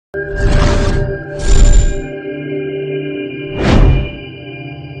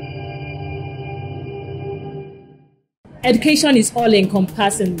education is all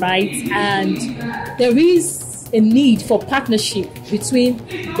encompassing, right? And there is a need for partnership between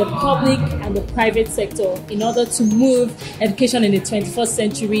the public and the private sector in order to move education in the 21st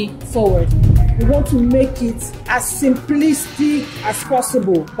century forward. We want to make it as simplistic as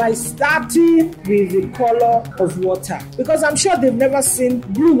possible by starting with the color of water, because I'm sure they've never seen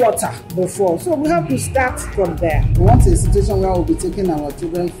blue water before, so we have to start from there. We want a situation where we'll be taking our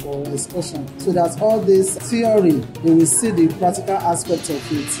children for excursion, so that all this theory, they will see the practical aspect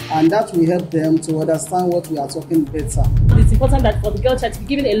of it, and that will help them to understand what we are talking better. It's important that for the girl child to be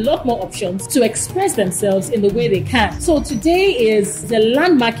given a lot more options to express themselves in the way they can. So today is the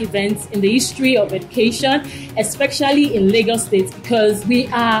landmark event in the history of education, especially in Lagos State, because we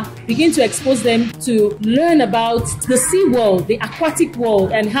are beginning to expose them to learn about the sea world, the aquatic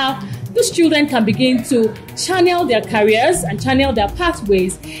world, and how these children can begin to channel their careers and channel their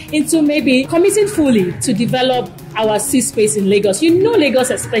pathways into maybe committing fully to develop our sea space in Lagos. You know, Lagos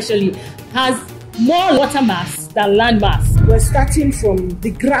especially has more water mass than land mass. We're starting from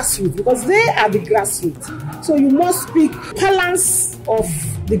the grassroots, because they are the grassroots. So you must speak balance of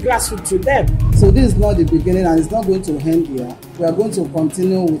the grassroots to them. So this is not the beginning, and it's not going to end here. We are going to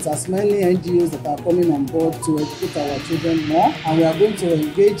continue with as many NGOs that are coming on board to educate our children more, and we are going to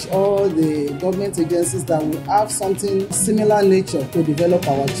engage all the government agencies that will have something similar nature to develop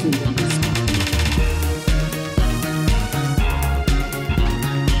our children.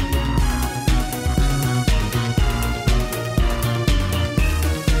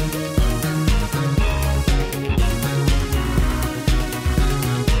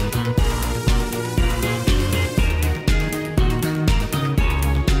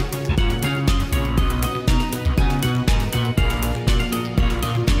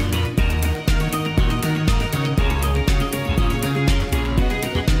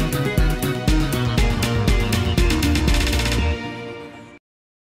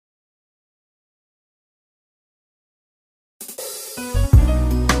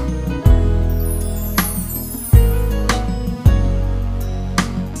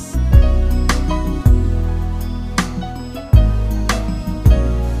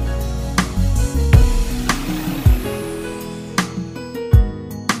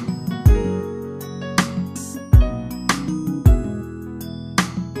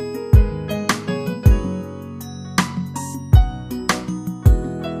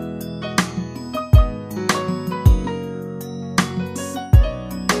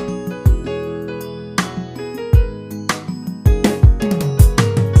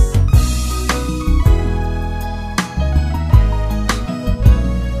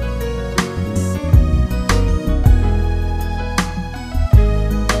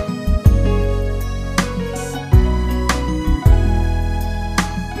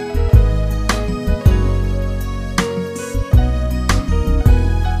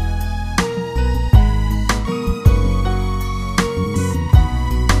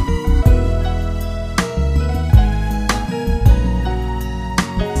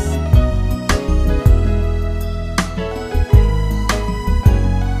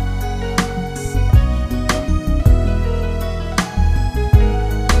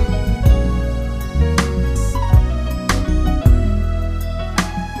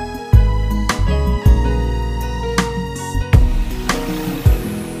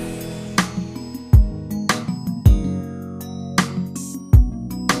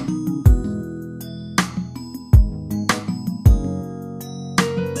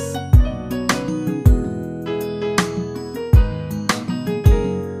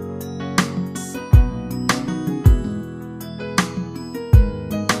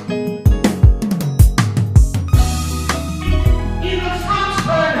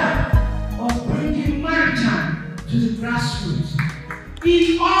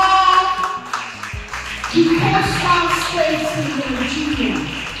 in all the coastal states in Nigeria.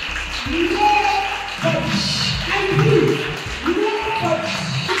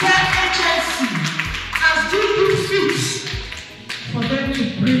 Agency has deemed fit for them to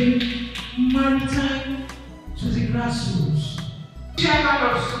bring maritime to the grassroots. Chairman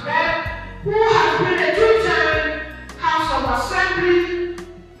of LASUBEB, who has been a two-time House of Assembly,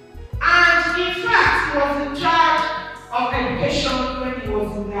 and in fact was in charge of education when he was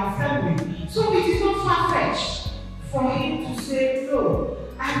in the assembly. So it is not far-fetched for him to say, no,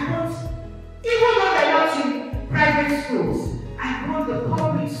 I want, even though they're not in private schools, I want the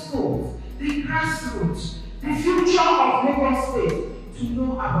public schools, the grassroots, the future of Lagos State to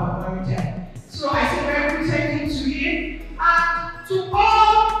know about maritime. So I say very good thank you to him and to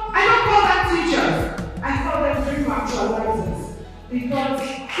all, I don't call them teachers, I call them very actualizers, because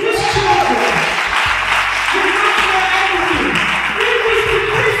these children do not know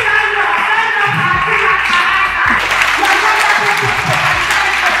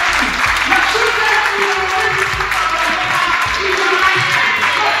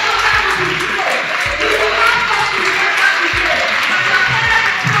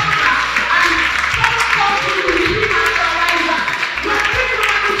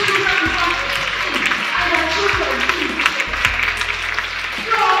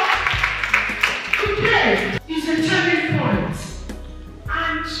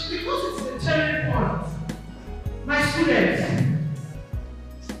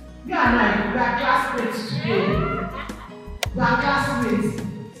You and I, we are classmates today. We are classmates.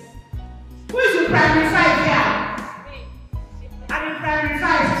 Who is in primary 5 here? I'm in primary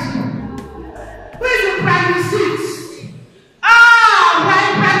 5 too. Who is in primary 6? Ah, we are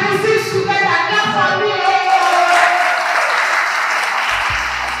in primary 6 together. Clap for me.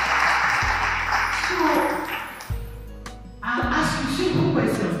 So, I'll ask you simple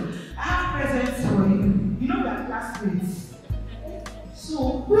questions. I have presents for you. You know we are classmates. So,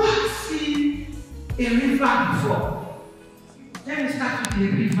 who has seen a river before? Let me start with the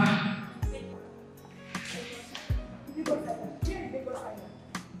river.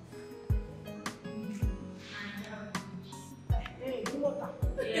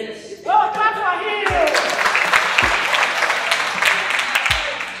 Yes. Oh, clap for him!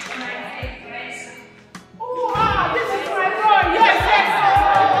 Oh, wow, this is my boy. Yes, yes.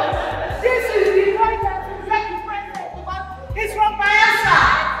 This is the boy that is like the president. He's from Bayelsa.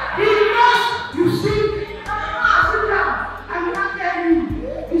 He knows, you see, sit down. I will not tell you.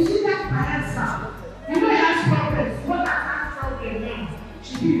 You see that Bayelsa? You know he has problems. What has problem now?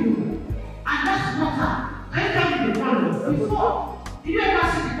 And that's water. Can you tell me the color? Before. Did you ever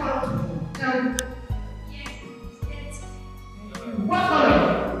see the color before? Tell me. Yes. What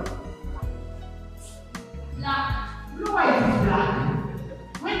color? Black. You know why it is black?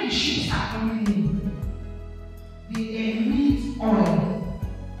 When the ships are coming in, they emit oil.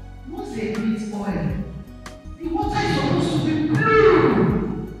 Once they emit oil, the water is supposed to be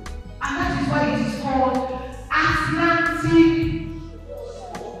blue. And that is why it is called Atlantic.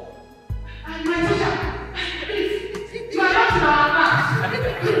 And my teacher, please, you are not in our class.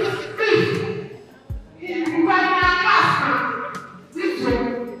 Please, you are in our class now. Please,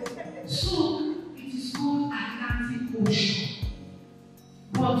 so it is called Atlantic Ocean.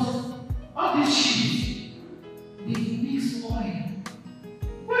 But all these ships, they mix oil.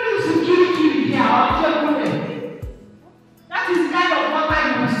 When you see Kiri here or Jebule, that is the kind of water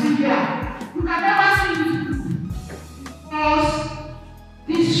you will see here. You can never see it because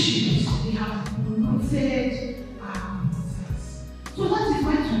these ships, they have polluted our waters. So that is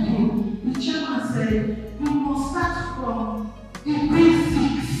why today the chairman said we must start from the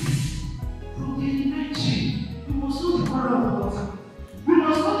basics, from the elementary. We must know the color of the water. We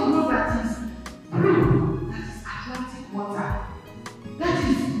must know the one that is blue, that is Atlantic water. That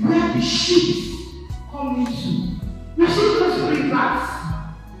is where the ships come into. You see those rivers?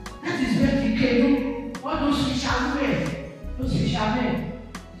 That is where the canoe, all those fishermen, it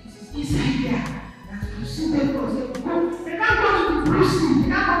is inside there that you see them because they can't go to the prison, they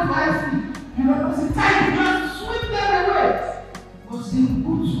can't go to IC. You know, because the time you just sweep them away. But they will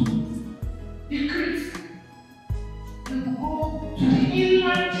go to the creek. They will go to the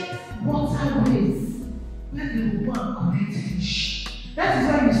inland waterways where they will go and collect fish. That is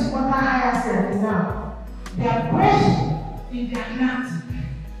why you see water higher self now. They are both in the Atlantic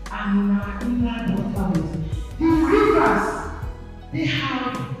and in our inland waterways. The rivers, they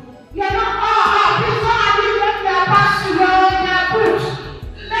have. You are not, please don't agree with their past to their books.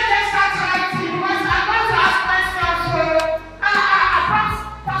 Let them start writing because I'm going to ask questions. So,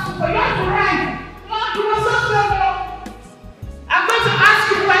 you have to write. You must also know. I'm going to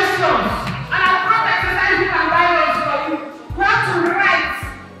ask you questions. And I'll brought exercise you can buy those for you. You have to write.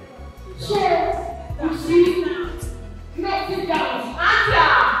 So, you see, you don't sit down.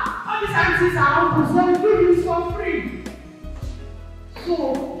 All these aunties are uncles. They will give you for free. So,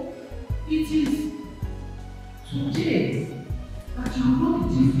 it is today that you know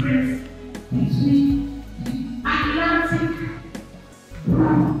the difference between the Atlantic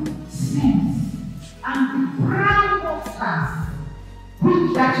blue seas and the brown waters, which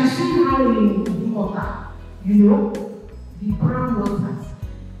that you see now in the water. You know, the brown waters.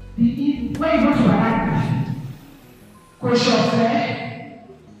 Where you go to Maritime, question,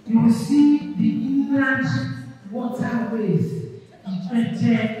 you will see the inland waterways.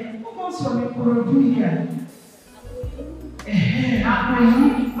 Who comes from a Korodu here?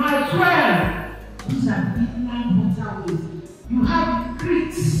 My 12. These are inland waterways. You have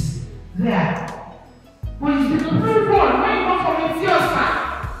creeks there. But it's the blue one when you go from Ethiopia.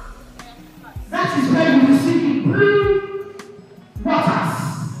 That is where you will see the blue waters.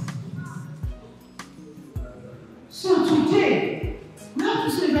 So today, we have to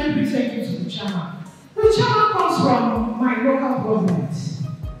say a very big thank you to the chairman. The chairman comes from my local government.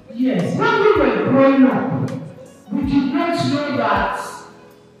 Yes, when we were growing up, we did not know that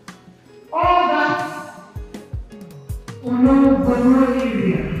all that Bono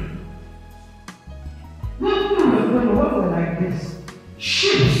area. When we were growing up, we were like this.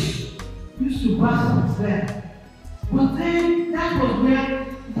 Ships used to pass us there. But then that was where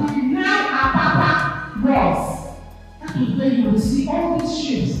the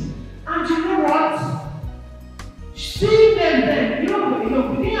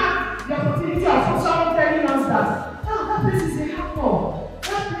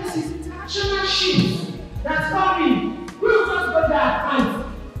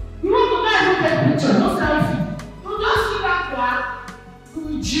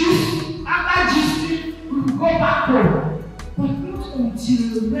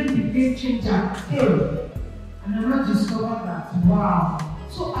until when the game changer came. And I now discovered that, wow.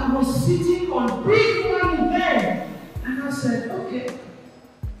 So I was sitting on big money then. And I said, okay.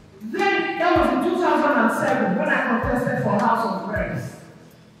 Then that was in 2007 when I contested for House of Reps.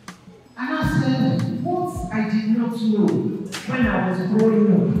 And I said, what I did not know when I was growing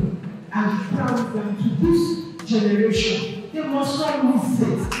up, I'm proud them to this generation. They must not miss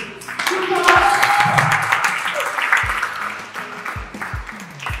it. Because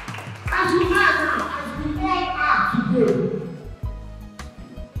as we are now, as we all are today,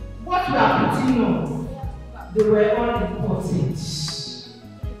 what we are putting on, they were all important.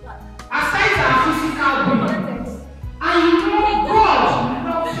 Aside our physical being, and you know God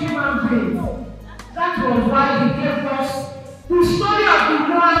loves human beings. That was why He gave us the story of the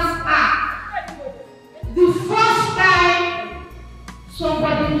Noah's Ark. The first time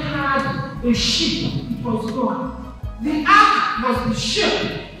somebody had a ship, it was Noah. The ark was the ship.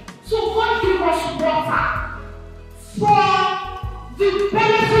 So God gave us water for the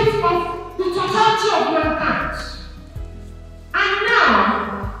benefit of the totality of mankind. And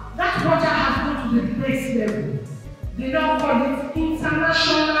now, that water has gone to the next level. They now call it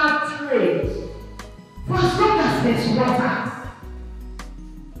international trade. For as long as there's water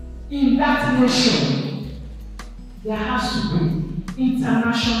in that nation, there has to be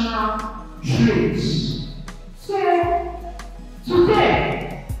international trade. So,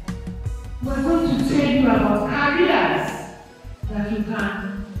 today, we're going to tell you about careers that you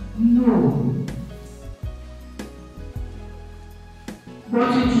can know.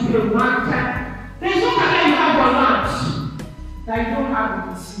 What it to be one time. There's no career you have on land that you don't have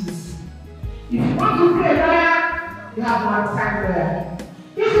in the seas. If you want to be a lawyer, you have one time lawyer.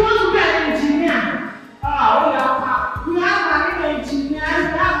 If you want to be an engineer, we have marine engineers,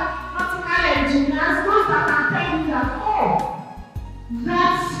 we have nautical engineers, those that can tell you that,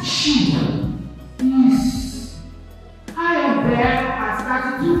 that ship is high up there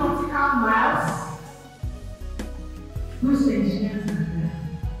at 32 nautical miles. Those engineers are there.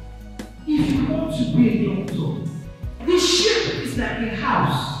 If you want to be a doctor, the ship is like a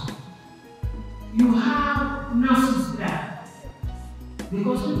house. You have nurses there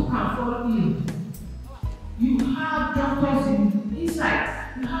because people can fall ill. You have doctors inside.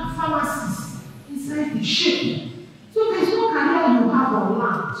 You have pharmacists inside the ship. So there's no career you have on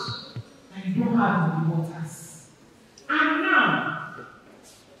land that you don't have in the waters. And now,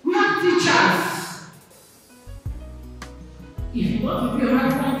 we have teachers. If you want to be a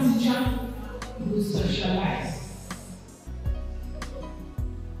maritime teacher, you will specialize.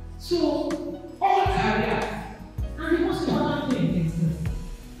 So, all careers, and the most important thing is this.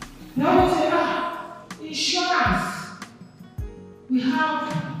 They always say, insurance. We have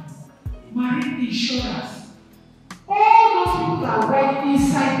marine insurance. All those people that work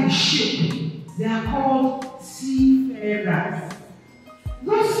inside the ship, they are called seafarers.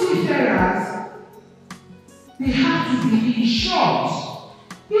 Those seafarers, they have to be insured.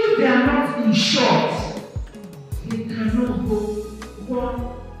 If they are not insured, they cannot go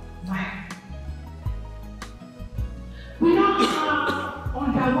 1 mile. We now have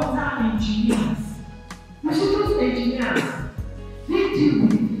underwater engineers. You see those engineers, they deal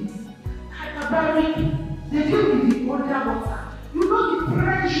with hyperbaric, they deal with the underwater. You know the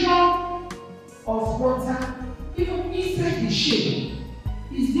pressure of water, even inside the ship,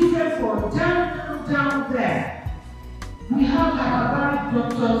 is different from down there. We have hyperbaric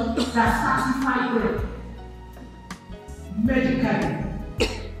doctors that certify them medically.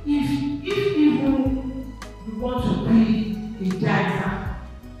 If even you want to be a diver,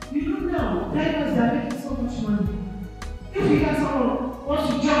 you don't know, divers are making so much money. If you get someone wants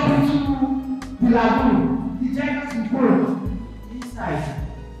to jump into the lagoon, the divers will go inside.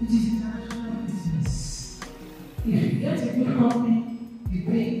 It is international business. If you get a good company, you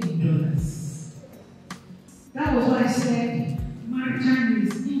pay in dollars. That was why I said maritime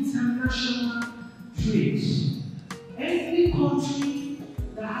is international trade. Every country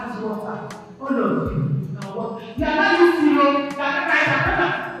that has water, all of you now what? You are not used to know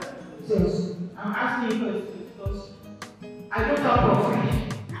that so I'm asking you questions because I don't talk for free.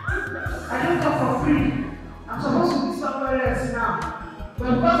 I don't talk for free. I'm supposed to be somewhere else now. But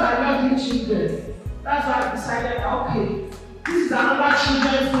because I love you children, that's why I decided, okay, this is another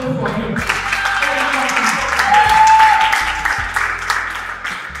children's day for you.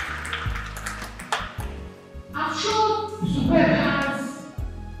 I'm sure LASUBEB has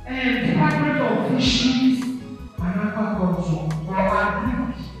a Department of Fisheries and Aquaculture or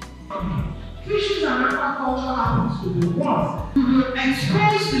agriculture. Fisheries and aquaculture happens to be what? We will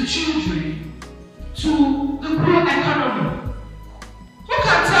expose the children to the blue economy.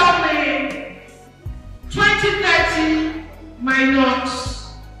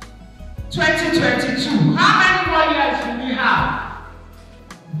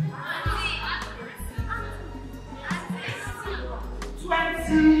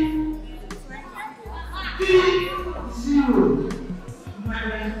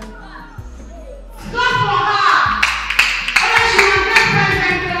 Stop for her! And then she will get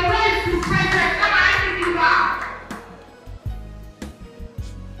president, the race to president, and I think you are.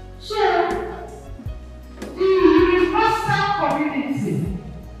 So, the universal community,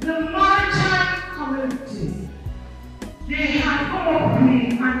 the maritime community, they have come up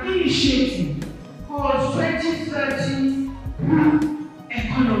with an initiative called 2030 Blue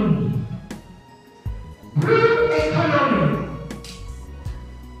Economy. Blue economy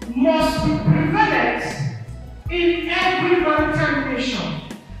must be prevalent in every maritime nation,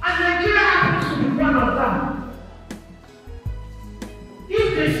 and Nigeria happens to be one of them.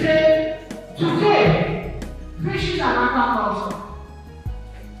 If they say today fishes and aquaculture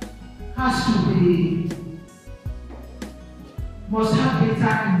has to be, must have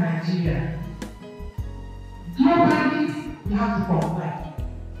data in Nigeria, globally we have to comply.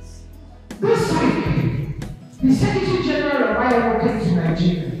 This week, the Secretary General of IMO came to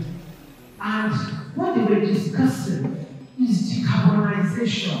Nigeria, and what they were discussing is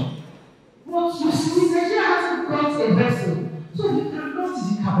decarbonization. But you see, Nigeria hasn't got a vessel, so we cannot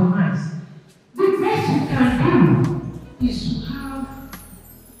decarbonize. The best we can do is to have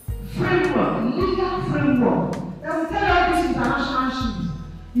framework, legal framework, that will tell all these international ships,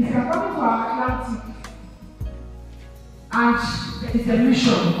 if you are coming to our Atlantic and there is a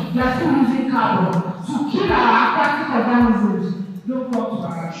mission, you are still using carbon to kill our aquatic organisms, don't come to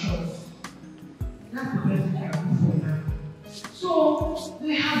our shores. That's the best we can do for now. So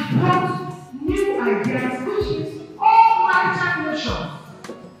they have brought new ideas, which is all maritime nations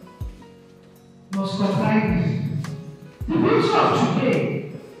must comply with. The beauty of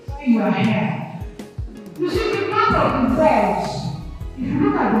today, when you are here, you see the map of the world. If you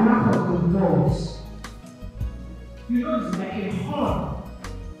look at the map of the world, you know it's like a horn.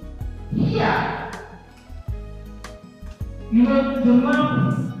 Here, you know the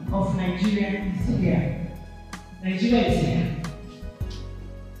map of Nigeria is here. Nigeria is here.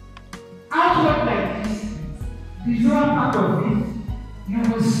 Outward like this, the lower part of it, you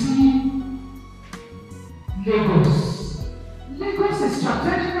will see Lagos. Lagos is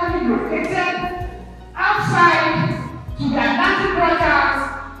strategically located outside to the Atlantic waters,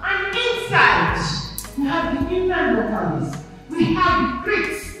 and inside we have the inland waters. We have the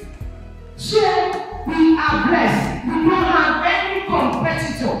creeks. So we are blessed. We don't have any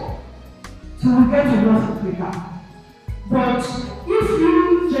competitor to get to North Africa. But if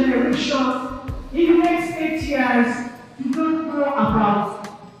you generation in the next 8 years you don't know about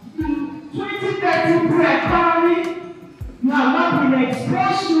the 2030 blue economy, you have not been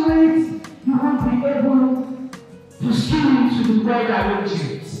exposed to it, you won't be able to skim into the world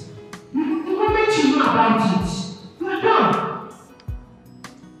arrangements. The moment you know about it, you are done.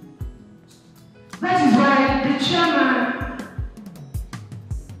 That is why the chairman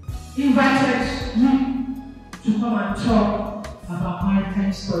invited me to come and talk about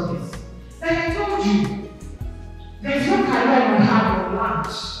maritime studies. Like I told you, there is no career you have on land.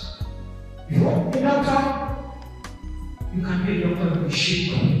 If you want to be a doctor, you can be a doctor in the ship.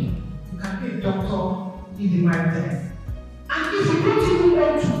 You can be a doctor in the maritime. And if you don't even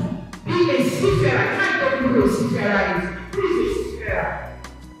want to be a seafarer, I can't tell you who a seafarer is. Who is a seafarer?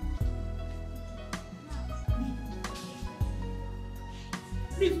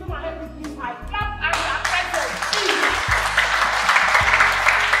 Please come and help me give my clap and your present, please.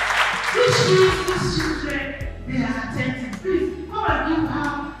 These children, they are attentive. Please come and give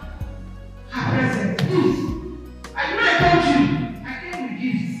her present, please. I know I told you, I came with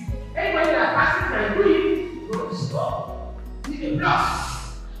gifts. Anybody that passes my way, go to store. With a plus.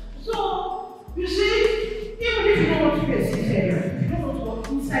 So, you see, even if you don't want to be a seafarer, if you don't want to walk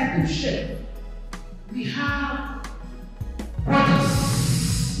inside the ship, we have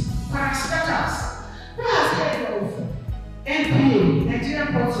bodies, parastatals. Who has heard of NPA, Nigerian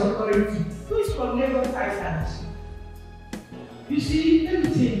Ports Authority, who is from Lagos Island? You see, let me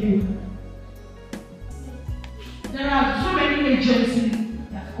tell you, there are so many agencies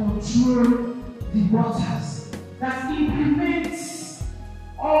that control the waters, that implement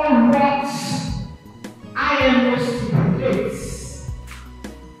all what IMO stipulates.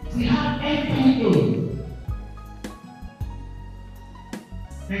 We have NPA,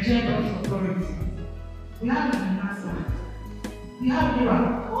 Nigerian Ports Authority. We have the NASA. We have NEWA.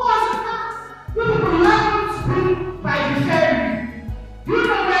 Who has that? You people haven't been by the ferry. You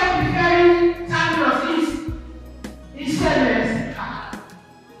know where the ferry terminus is? It's Senes.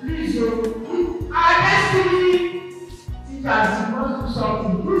 Please, our destiny teachers must do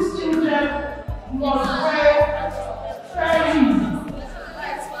something. These children must wear ferry.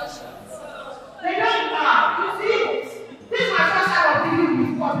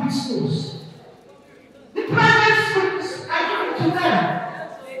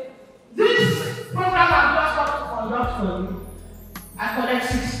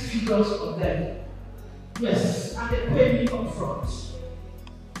 figures for them. Yes, and they pay me up front.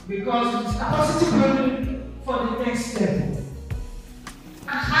 Because it's capacity building for the next level.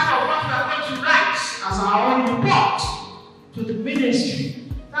 And part of what we are going to write as our own report to the ministry.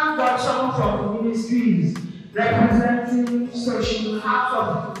 Thank God someone from the ministry is representing, so she will have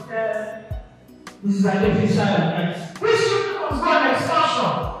something to tell Mrs. Adefisa and we should go on extortion.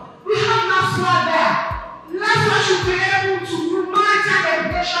 We have LASUBEB there. LASUBEB should be able to do maritime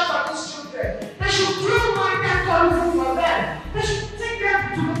education for these children. They should do maritime tourism for them. They should take them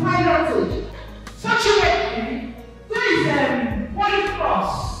to the pilotage. Such a way, there is Holy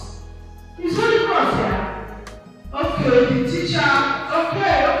Cross. Is Holy Cross here? Okay, the teacher. Okay.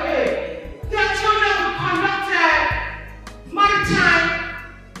 Their children will conduct a maritime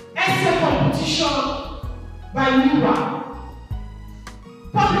essay competition by NIWA.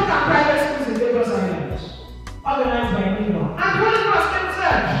 Public and private schools in Lagos Island, organized by NIWA. And Holy Cross came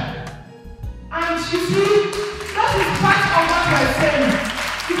third. And you see, that is part of what we are saying.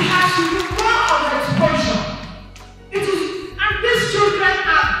 It has to be more of exposure. It is, and these children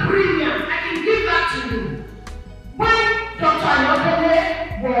are brilliant. I can give that to you. When Dr. Ayodele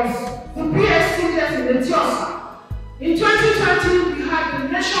was the PS student in the TIOSA, in 2020 we had the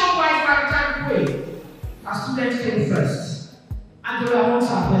nationwide maritime way. Our students came first, and they were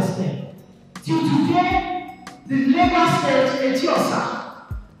amongst our best then. Till today, the Lagos State TIOSA.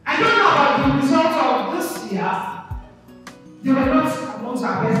 I don't know about the result of this year. They were not amongst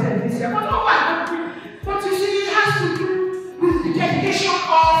our best this year, but you see, it has to do with the dedication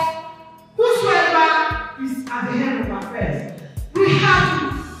of whosoever is at the head of affairs. We have to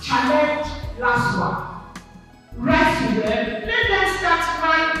challenge LASUBEB. Write to them, let them start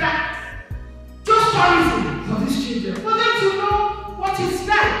writing just tourism for these children, for them to know what it's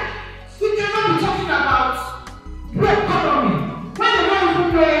like. We cannot be talking about the economy when they don't even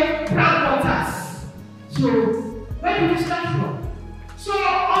know brown waters. So, where do we start from? So,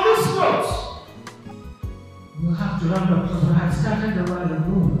 on this note, we'll have to round up because we had started the while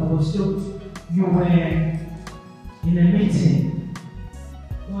ago. I was told you were in a meeting.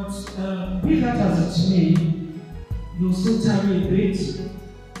 But be that as it may, you'll still tarry a bit.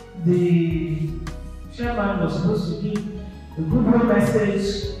 The chairman was supposed to give a goodwill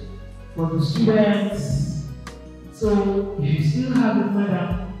message for the students. So, if you still have it,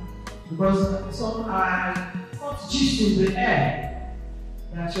 madam, because some are not just in the air,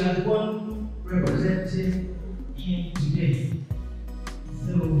 that you are the one representing him today.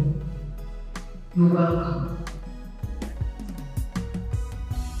 So, you're welcome.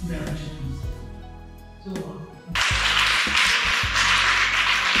 Congratulations. So,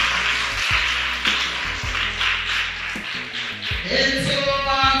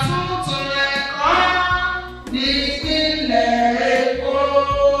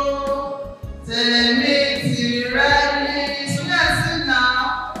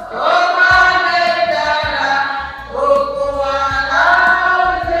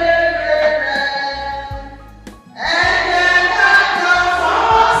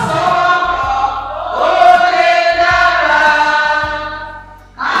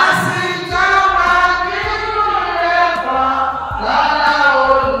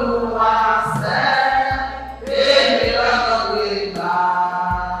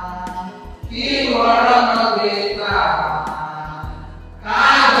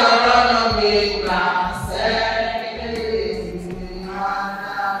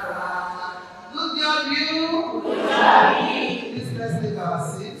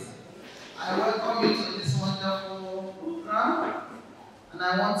 I welcome you to this wonderful program, and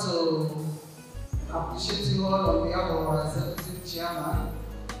I want to appreciate you all on behalf of our Executive Chairman,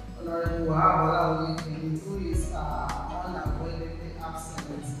 Honorable Wahab, who is unavoidably absent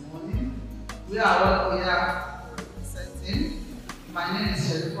this morning. We are all here representing. My name is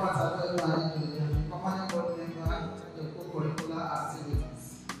Sherifa Tabelu, I'm the permanent board member of the co-curricular activities.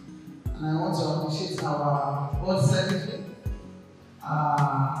 And I want to appreciate our board secretary,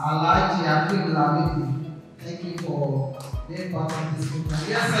 Alaji Abdul Lamidi. Thank you for being part of this program.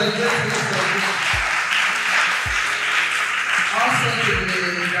 Yes, also to the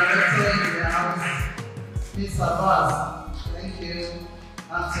director in the house, Mr. Abbas. Thank you.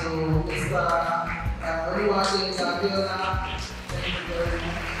 And to Mr. Oluwade Abiola. Thank you very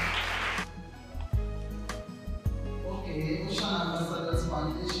much. Okay, Ocean Ambassadors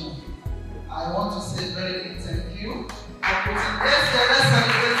Foundation. I want to say very big thank you. Let's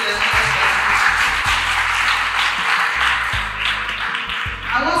celebrate them.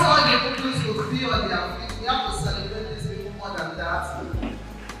 I want all the pupils to be on their feet. We have to celebrate these people more than that.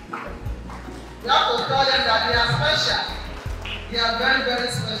 We have to tell them that they are special. They are very, very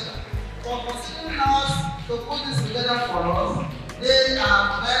special. for considering us to put this together for us. They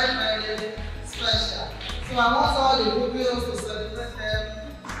are very, very special. So I want all the pupils to celebrate them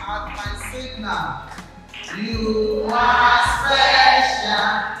at my signal. You are special.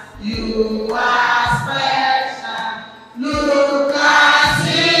 You are special. Look and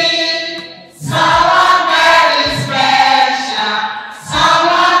see. Someone very special.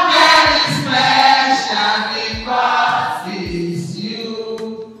 Someone very special because it's you.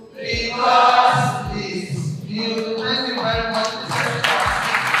 Because it's you. Thank you very much.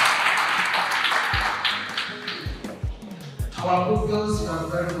 Our pupils, you are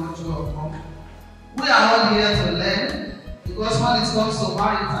very much welcome. We are all here to learn because when it comes to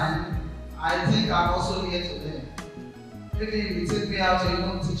maritime, I think I'm also here to learn. Maybe you take me out or you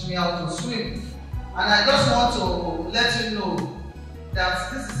don't teach me how to swim. And I just want to let you know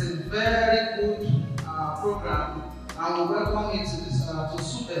that this is a very good program and we welcome you to this to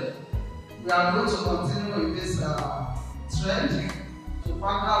LASUBEB. We are going to continue in this trend to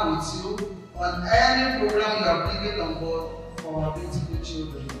partner with you on any program you are bringing on board for our beautiful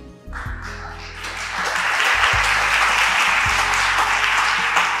children.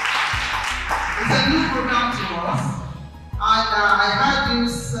 It's a new program to us, and I heard you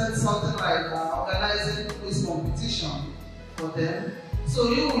said something like organizing quiz competition for them. So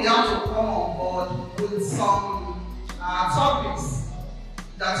you will have to come on board with some topics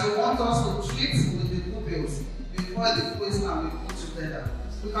that you want us to treat with the pupils before the quiz can be put together.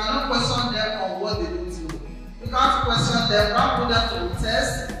 We cannot question them on what they don't know. We can't question them, not put them to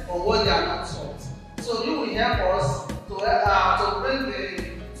test on what they are not taught. So you will help us to bring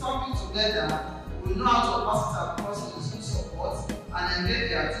the topic together. We know how to pass it across to the school support and engage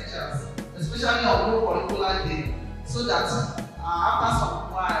their teachers, especially on low curricular day, so that after some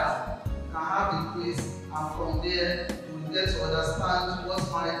while we can have the quiz, and from there we will get to understand what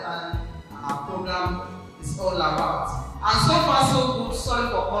maritime program is all about. And so far so good. Sorry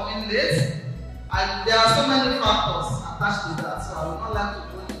for coming late. And there are so many factors attached to that, so I would not like to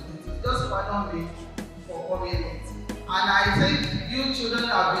go into details. Just pardon me for coming late. And I think you children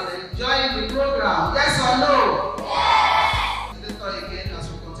have been enjoying the program. Yes or no? Yes! Later again, as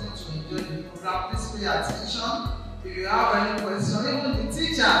we continue to enjoy the program, please pay attention. If you have any questions, even the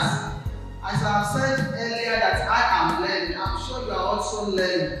teachers, as I have said earlier that I am learning, I'm sure you are also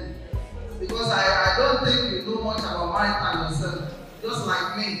learning. Because I don't think you know much about maritime yourself, just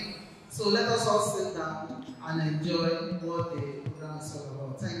like me. So let us all sit down and enjoy what the program is all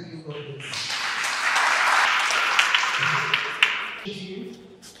about. Thank you, God bless.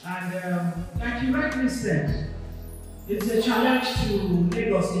 And like you rightly said, it's a challenge to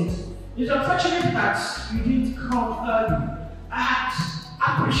Lagos State. It's unfortunate that you didn't come early. I had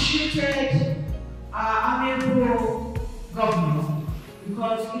appreciated our amiable governor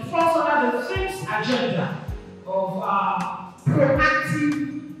because it falls under the fifth agenda of our proactive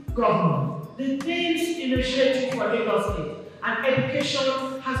government. The things initiative for Lagos State and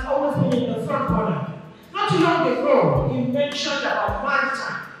education has always been in the front corner. Not too long ago, he mentioned about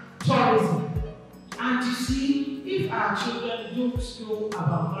maritime tourism. And you see, if our children don't know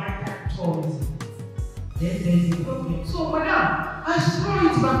about maritime tourism, then there's a problem. So, madam, I throw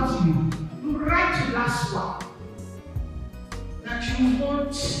it back to you. You write to LASUBEB that you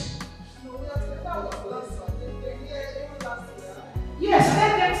want. Yes,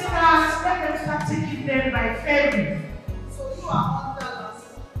 let them start taking them by ferry. So you are under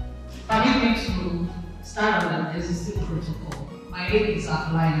LASUBEB. Permit me to start on an existing protocol. My name is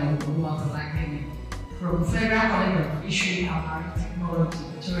Aklaya Oluwakolakemi from Federal College of Fishery and Marine Technology,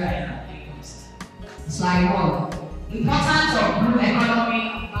 Victoria Island, Lagos. Slide 1. Importance of blue economy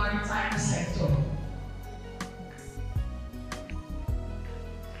and maritime sector.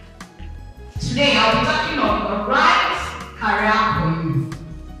 Today I'll be talking on the right career for you.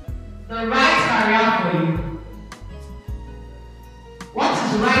 The right career for you. What is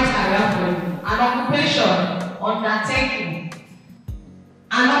the right career for you? An occupation undertaking.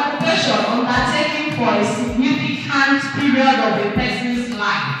 An occupation undertaken for a significant period of a person's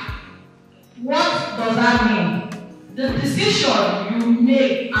life. What does that mean? The decision you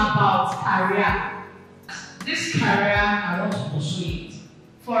make about career. This career, I want to pursue it.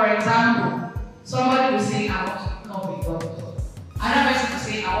 For example, somebody will say, I want to become a doctor. Another person will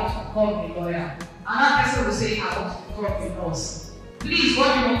say, I want to become a lawyer. Another person will say, I want to become a nurse. Please, what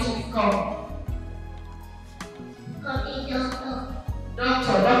do you want to become?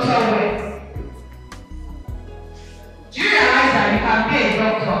 Doctor where? Do you realize that you can be a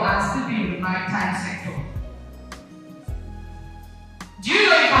doctor and still be in the maritime sector? Do you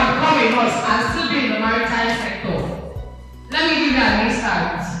know you can become a nurse and still be in the maritime sector? Let me give you an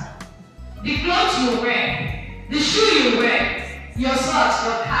instance. The clothes you wear, the shoe you wear, your socks,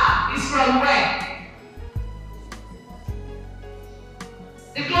 your car is from where?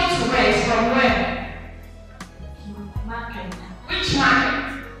 The clothes you wear is from where? Market. Which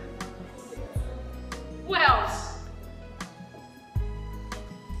market? Who else?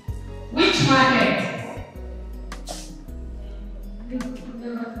 Which market?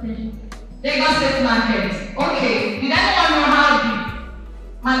 Lagos State Market. Okay. Did anyone know how the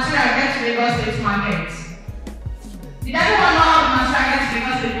material gets to Lagos State Market? Did anyone know how the material gets to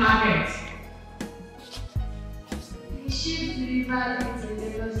Lagos State Market? The ship delivered it to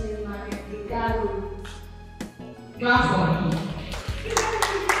Lagos State Market. The cargo. Clap for me.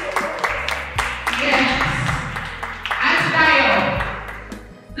 Yes. Auntie Dayo,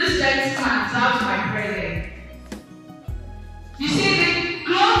 this gentleman deserves my present. You see, the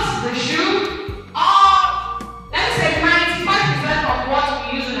clothes, the shoe, all, let's say 95% of what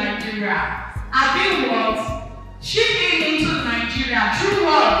we use in Nigeria are being what? Shipping into Nigeria through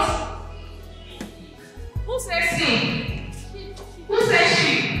what? Who says ship? Who says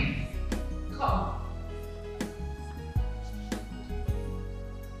ship? Come.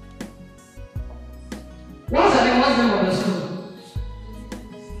 What's the name? What's the name of the school?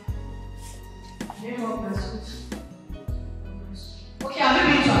 Name of the school. Okay, have you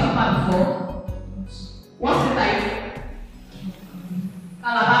been to Apapa before? What's the title?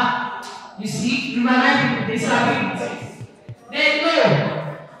 Calabar. You see, you remind people, they serve it. They know.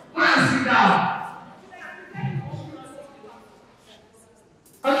 Go and sit down.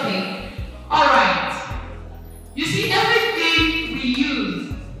 Okay. Alright. You see, everything we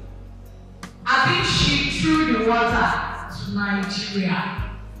use are being shipped through the water to Nigeria.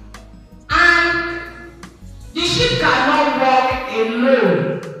 And the ship cannot walk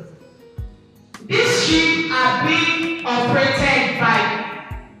alone. These ships are being operated by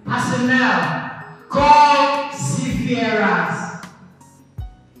personnel called seafarers.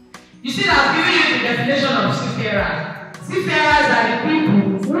 You see, I've given you the definition of seafarers. Seafarers are the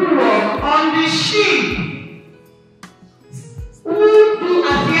people who work on the ship, who do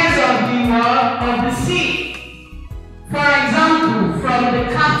affairs of the sea. For example, from the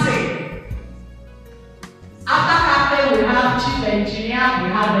captain. After captain, we have chief engineer, we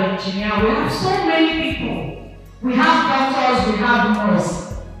have engineer, we have so many people. We have doctors, we have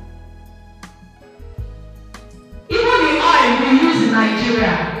nurses. Even the oil we use in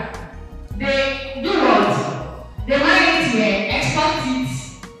Nigeria, they do what? They mine it here, export it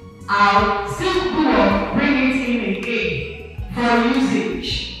out, still do what? Bring it in again for usage.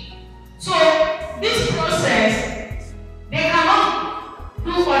 So this process, they cannot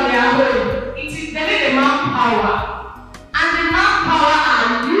do on their own. They need the manpower, and the manpower are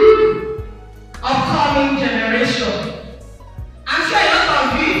new upcoming generation. I'm sure a lot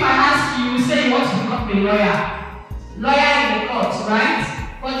of you, if I ask you, you say you want to become a lawyer in the court, right?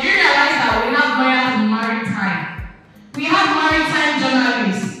 But do you realize that we have lawyers in Maritime? We have Maritime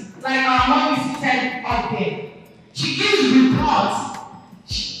journalists, like our mom is seated up there. She gives reports,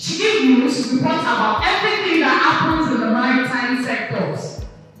 she gives news reports about everything that happens in the maritime sectors.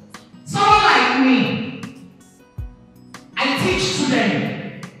 Someone like me, I teach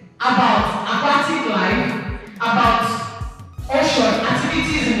students about aquatic life, about ocean,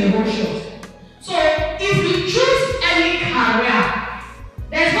 activities in the ocean. So if you choose any career,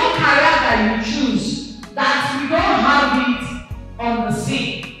 there's no career that you choose that we don't have it on the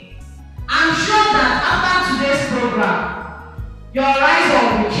sea. I'm sure that after today's program, your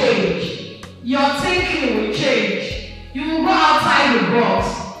horizon will change, your thinking will change, you will go outside the box.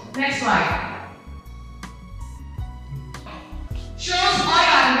 Next slide. Shows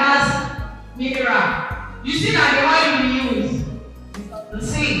oil and gas mineral. You see that the oil we use is the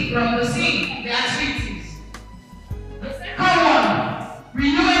sea, from the sea, the activities. The second one,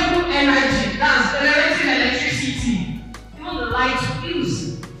 renewable energy, that's generating electricity, even the light we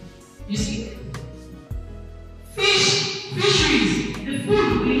use. You see? Fisheries, the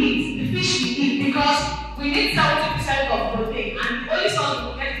food we eat, the fish we eat, because we need 70% of protein, and the only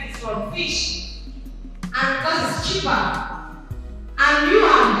source we get it is from fish. And because it's cheaper. And you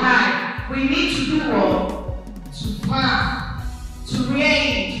and I, we need to do what? To farm, to rear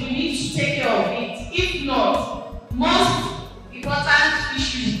it, we need to take care of it. If not, most important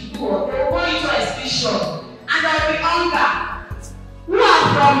fisheries do what? They will go into extinction, and there will be hunger. Who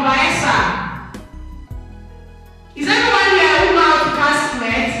are from Bayelsa? Is anyone here who knows how to cast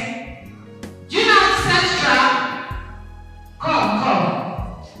net? Do you know how to set trap? Come.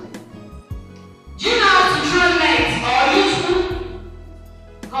 Do you know how to throw net or use hook?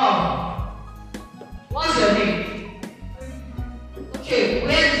 Come. What's your name? Okay,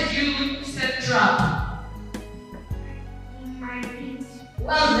 where did you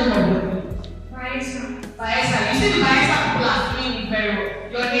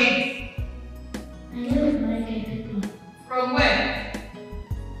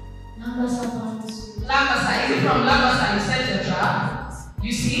Lagos. Is it from Lagos you set your trap?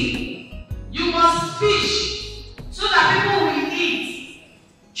 You see? You must fish so that people will eat.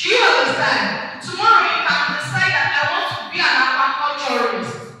 Do you understand? Tomorrow you can decide that I want to be an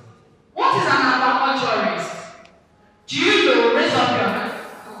aquaculturist. What is an aquaculturist? Do you know? Raise up your hand.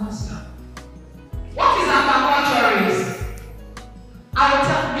 What is an aquaculturist? I will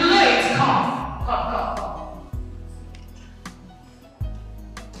tell you. Know it. Come.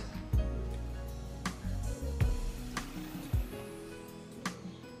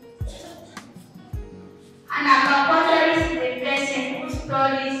 An aquaculturist is a person who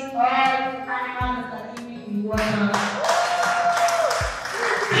studies all animals that are living in water.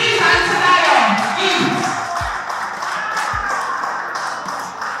 Please answer that.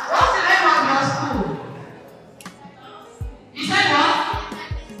 What's the name of your school? You said what?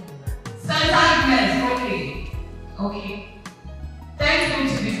 St. Agnes. Okay. Thank you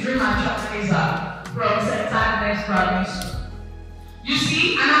to the Dream and Trailblazer from St. Agnes Primary School. You see,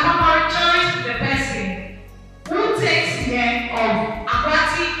 an aquaculturist is a person who takes care of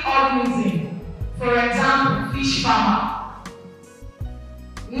aquatic organisms. For example, fish farmer.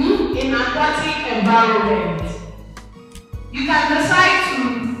 In aquatic environment. You can decide to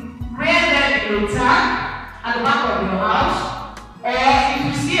rear them in a tank at the back of your house, or if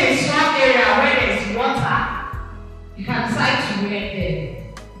you see a strong area where there is water, you can decide to rear them.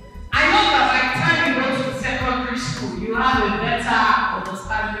 I know that by the time you go to secondary school, you have a better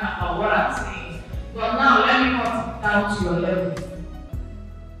understanding about what I'm saying. But now let me cut it down to your level.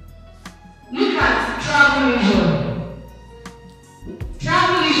 Look at travel leisure.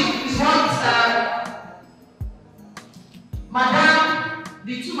 Travel leisure is what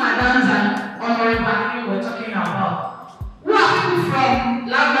the two madams and Honorable Akini were talking about. Who are people from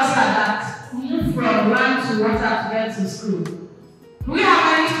Lagos that move from land to water to get to school? Do we have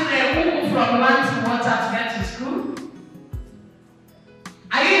any students who move from land to water to get to school?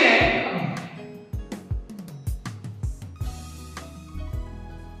 Are you there?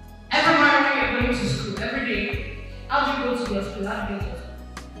 Every morning when you're going to school, every day, how do you go to your school? How do you go to school?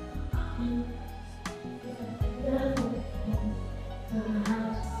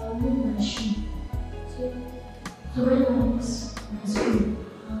 I'll move my shoe. So when I was in school,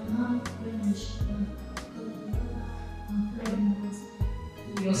 I'll not wear my shoe. I'll play my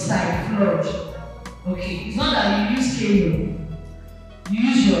school. Your side, flood. Okay, it's not that you use cable. You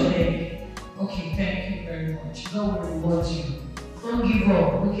use your leg. Okay, thank you very much. God will reward you. Don't give up,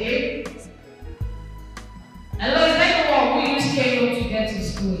 okay? Hello, is there anyone who use cable to get to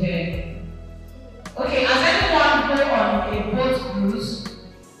school here? Okay, has anyone go on a boat cruise?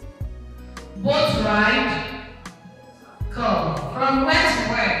 Boat ride? Come. From where to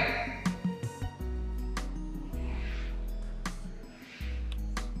where?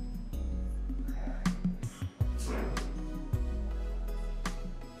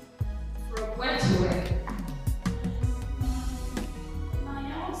 From where to where? My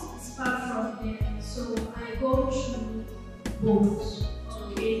house is far from there, so I go through boats.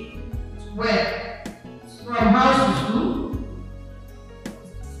 Okay. Where? From house to school?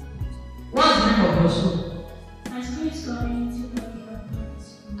 What's the name of your school? My school is community primary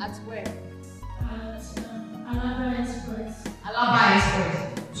school. At where? At Alaba Express. Alaba Express.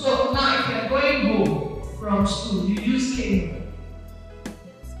 So now if you're going home from school, you use cable.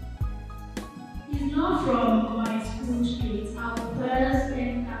 It's not from my school street. Our first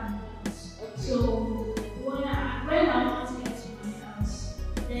enter bus. So when I want to get to my house,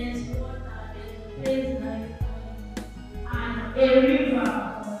 there's water, there's a place like and a river.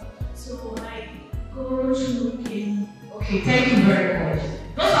 So I go through cable. Okay, thank you very much.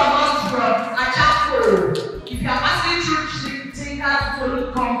 Those of us from Achako, if you are passing through Tinker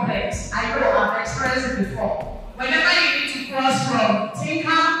Tolu Complex, I know I've experienced it before. Whenever you need to cross from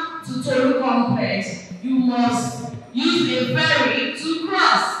Tinker to Tolu Complex, you must use a ferry to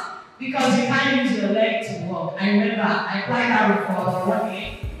cross because you can't use your leg to walk. I remember I applied that before one day.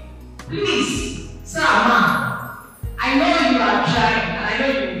 Please, sir, ma'am, I know you are trying and I know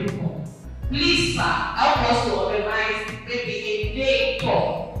you will do more. Please, sir, help us to organize maybe a day tour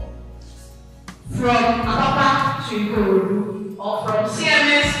from Apapa to Ikorodu, or from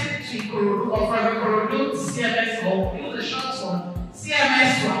CMS to Ikorodu, or from Ikorodu to CMS, or even the short one,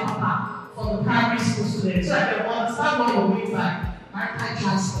 CMS to Apapa for the primary school students, so I can understand what we're doing by maritime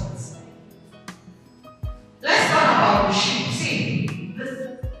transport. Let's talk about the ship. See,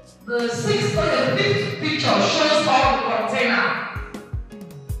 the fifth picture shows all the container.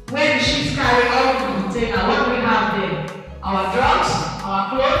 When the ships carry all the container, what do we have there? Our drugs, our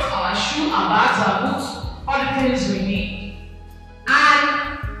clothes, our shoes, our bags, our boots, all the things we need. And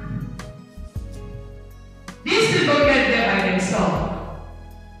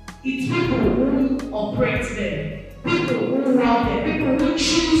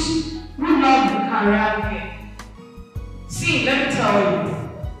you.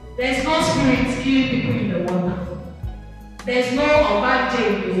 There's no spirit killing people in the water. There's no obanje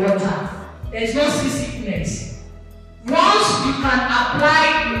in the water. There's no seasickness. Once you can apply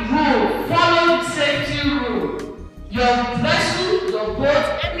the rule, follow the safety rule, your vessel, your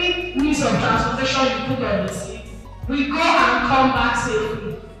boat, any means of transportation you put on the sea, we go and come back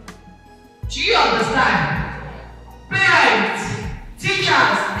safely. Do you understand? Parents,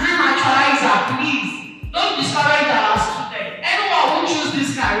 teachers, dream actualizer, please don't discourage our students. Anyone who choose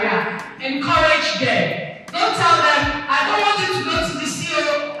this career, encourage them. Don't tell them, I don't want you to go to the sea,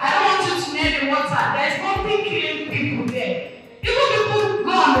 I don't want you to near the water. There's nothing killing people there. Even people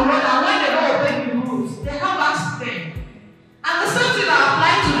go on the road and when they don't obey the rules, they have accidents. And the same thing that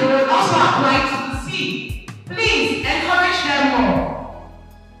applies to the road also applies to the sea. Please encourage them more.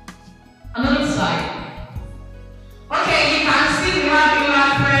 Another slide. Okay, you can see we have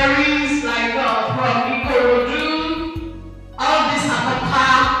inland ferries like from Ikorodu, all this Apapa,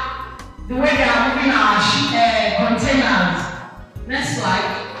 the way they are moving our containers. Next slide.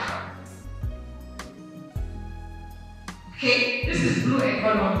 Okay, this is blue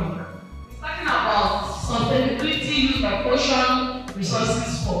economy. It's talking about sustainability use of ocean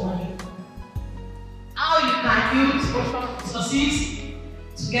resources for money. How you can use ocean resources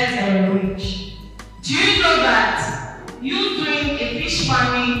to get rich. Do you know that you doing a fish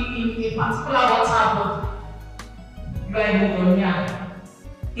farming in a particular water body, you are a millionaire?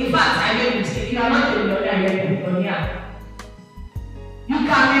 In fact, I made a mistake. You are not a millionaire, you are a millionaire. You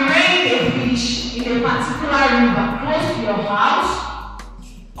can be rearing a fish in a particular river close to your house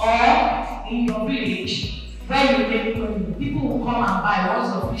or in your village where you make money. People will come and buy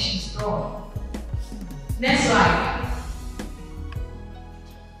once your fish is done. Next slide.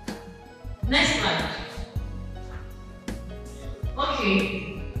 Next slide.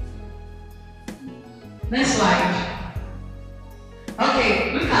 Okay. Next slide.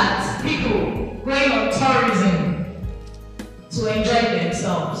 Okay, look at people going on tourism to enjoy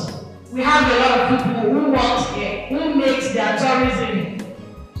themselves. We have a lot of people who work here, who makes their tourism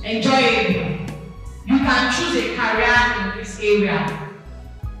enjoyable. You can choose a career in this area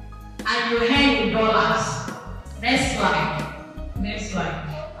and you earn in dollars. Next slide. Next slide.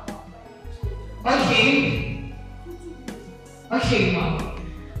 Okay. Okay, now.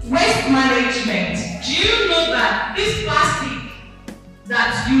 Waste management. Do you know that this plastic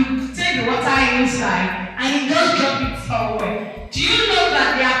that you take the water inside and you just drop it somewhere? Do you know that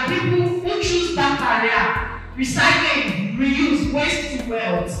there are people who choose that career? Recycling, reuse, waste to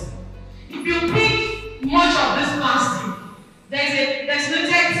wealth. If you pick much of this plastic, there's a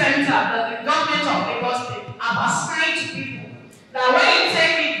designated center that the government of Lagos State have assigned to people that when you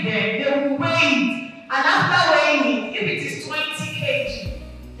take it there, they will weigh it. And after weighing it, if it is 20 kg,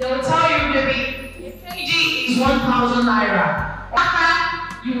 they will tell you maybe a kg is 1,000 naira.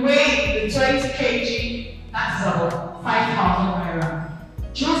 After you weigh the 20 kg, that's about 5,000 naira.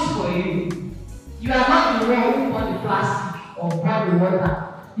 Just for you. You are not the one who bought the plastic or bought the water.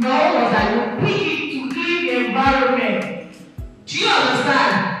 You are the one that you pick it to clean the environment. Do you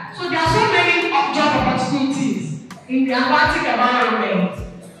understand? So there are so many job opportunities in the aquatic environment.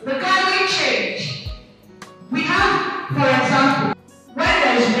 The climate change. We have, for example, when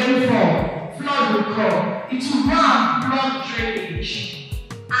there is rainfall, flood will come. It will run flood drainage.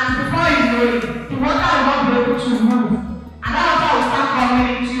 And before you know it, the water will not be able to move. And that water will start coming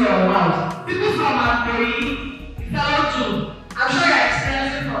into your house. People from Akbori, Ifelo, I'm sure you're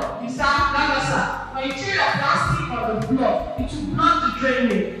experiencing from Isa, Lagos. When you throw your plastic on the floor, it will block the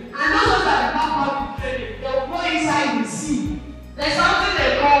drainage. And those that don't block the drainage, they will go inside the sea. There's something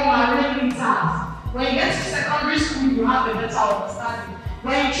they call marine litters. When you get to secondary school, you have a better understanding.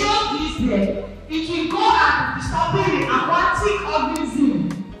 When you throw this there, it will go and be stopping the aquatic organism.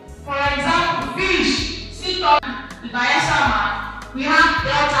 For example, fish, sea turtle, the Bayelsa, we have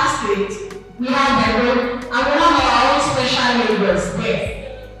Delta State, we have Edo, and we have our own special neighbors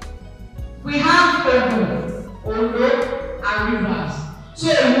there. We have Ogun, Ondo, and rivers. So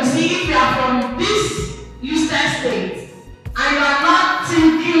you see, if you are from this listed state and you are not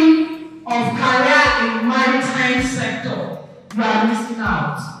thinking of career in maritime sector, you are missing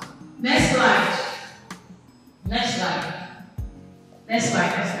out. Next slide. Next slide. Next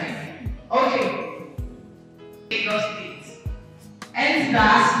slide. Next slide. Okay. Lagos State. Anything that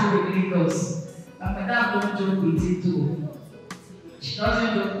has to do with Lagos, my madam don't joke with it too. She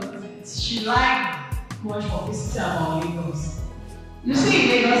doesn't joke with it. She likes much publicity about Lagos. You see,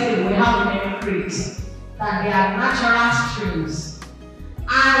 in Lagos State, we have many creeks that they are natural streams.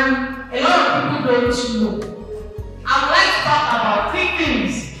 And a lot of people don't know. I would like to talk about 3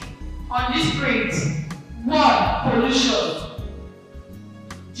 things on this creek. 1, pollution.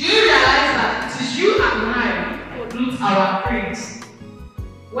 our drinks.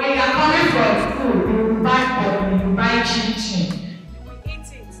 When you are coming from school, you will buy bottle, you will buy chin-chin. You will eat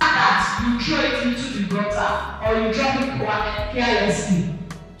it. That you throw it into the gutter or you drop it carelessly.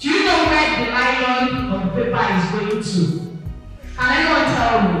 Do you know where the iron on the paper is going to? Can anyone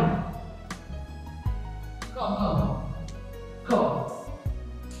tell me? Go.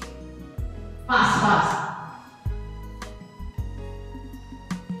 Fast.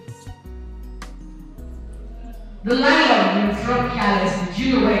 The nylon you throw carelessly, do you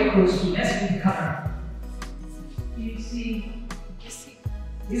know where it goes to? Let's move the camera. You see.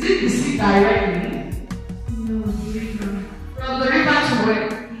 Is it the sea directly? No, the river. From the river to where?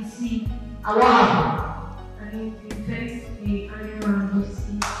 The sea. And what happened? And it infects the animal of the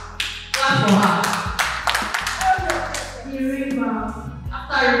sea. Clap for her. The river.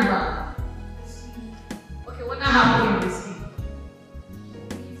 After river. The sea. Okay, what happened in the sea?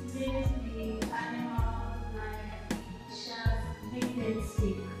 It makes the animal like sharks make them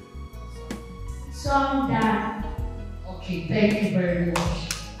sick. Some die. Okay, thank you very much.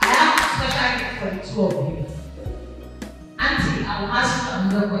 I have a special gift for the two of you. Auntie, I will ask you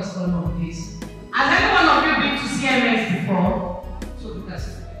another question on this. Has any one of you been to CMS before? So because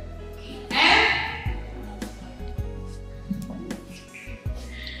okay,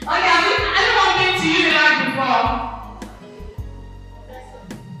 have anyone been to Unilag before?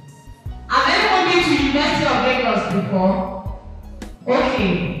 Has anyone been to University of Lagos before?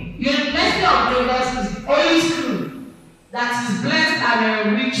 Okay, University of Lagos is the only school that is blessed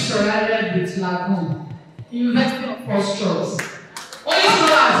and rich surrounded with lagoon. University of Postures. Only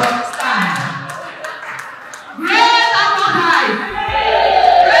scholars understand. Great appetite!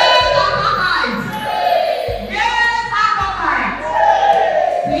 Great appetite! Great appetite!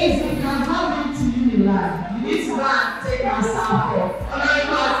 Please, if you have not been to Unilag, you need to go and take my sample.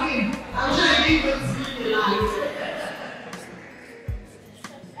 I'm sure you need to go to Unilag.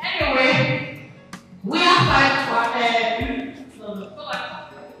 Anyway, we are fighting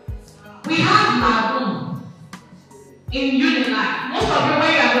we have lagoon in Unilag. Most of you,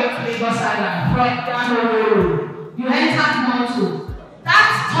 when you are going to Lagos Island, from you enter Monto. That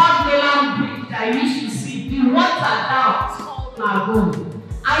third mainland bridge that you used to see, the water down is called lagoon.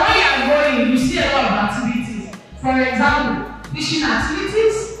 And when you are going, you see a lot of activities. For example, fishing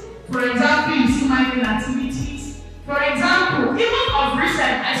activities. For example, you see mining activities. For example, even of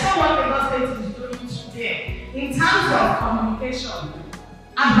recent, I saw what Lagos State is doing today in terms of communication.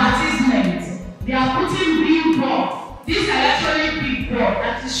 Advertisement. They are putting billboard, this electronic billboard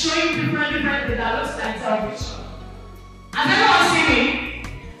that is showing different things that looks like television. Has anyone seen it?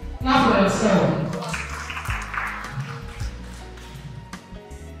 Not for yourself.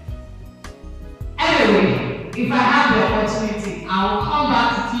 Anyway, if I have the opportunity, I will come back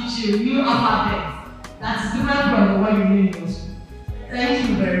to teach you new alphabet that is different from the one you know in your school. Thank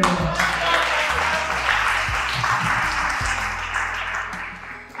you very much.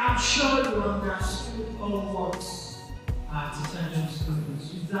 I'm sure you understood all what detention students.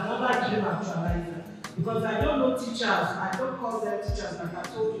 It's another dream actualizer. Because I don't know teachers, I don't call them teachers like I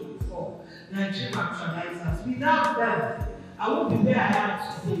told you before. They are dream actualizers. Without them, I won't be where I am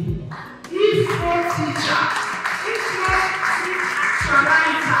today. If no teacher, if no dream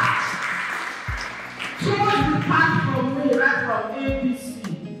actualizer, told the path from me, right from ABC,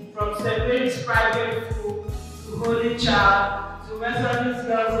 from St. Mary's Private School to Holy Child, to Methodist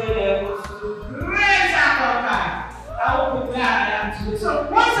Girls A-Levels, to great Africa. I will be where I am today. So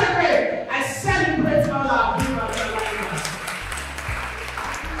once again, I celebrate all our dream actualizers.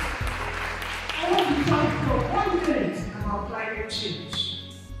 I want to talk for 1 minute about climate change.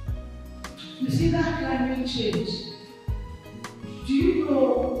 You see that climate change? Do you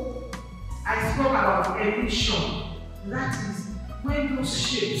know I spoke about emission? That is when those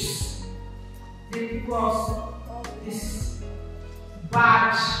ships, they cross all this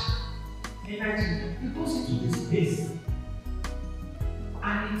bad energy, it goes into the space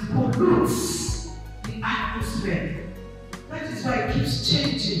and it pollutes the atmosphere. That is why it keeps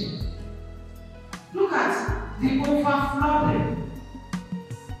changing. Look at the overflowing.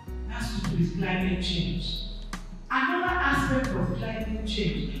 Has to do with climate change. Another aspect of climate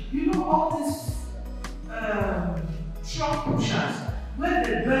change, you know all these truck pushers, when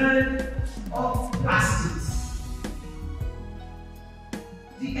they burn all plastics,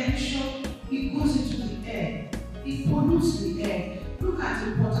 the emission, it goes into the air, it pollutes the air. Look at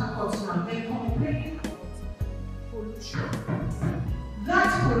the Port Harcourt now, they're complaining about pollution. That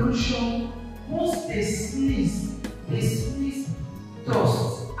pollution, once they sneeze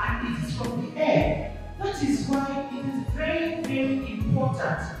dust, and it is from the air. That is why it is very, very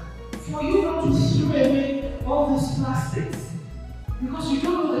important for you not to throw away all these plastics because you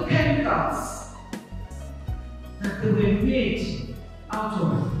don't know the chemicals that they were made out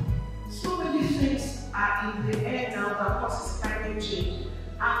of. So many things are in the air now that causes climate change,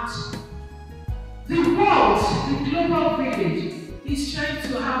 and the world, the global village, is trying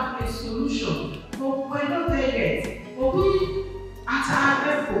to have a solution, but we're not there yet. But we, at our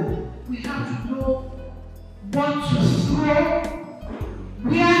level, we have to know what to throw,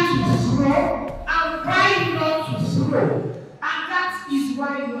 where to throw, and why not to throw. And that is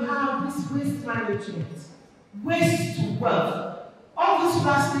why you have this waste management, waste to wealth. All these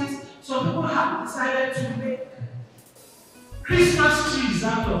plastics, some people have decided to make Christmas trees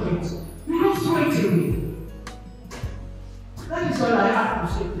out of it. You don't throw it away. That is all I have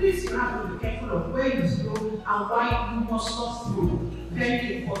to say. Please, you have to be careful of where you throw and why you must not throw.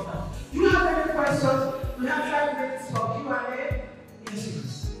 Very important. Do you have any questions? We have 5 minutes for Q&A. Yes,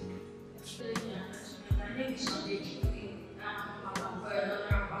 please. My name is Sunday.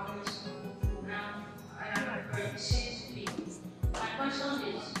 My question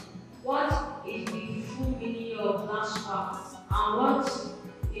is, what is the full meaning of LASUBEB, and what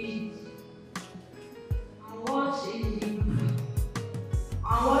is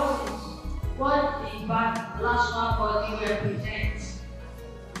what the LASUBEB body represents?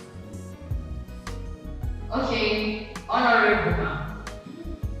 Okay, Honorable Ma'am,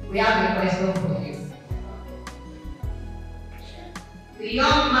 we have a question for you. The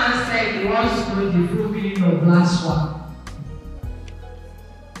young man said he wants to know the full meaning of LASUBEB.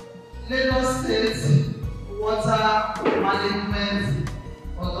 Lagos State Water Management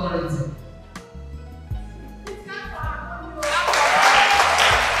Authority.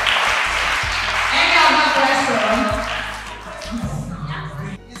 Any other question?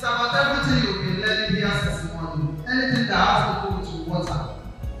 It's about everything you've been learning here this morning. Anything that has to do with water.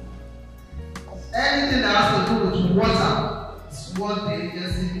 Anything that has to do with water is what the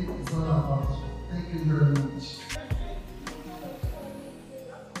agency is all about. Thank you very much.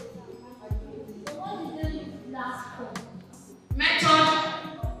 Method.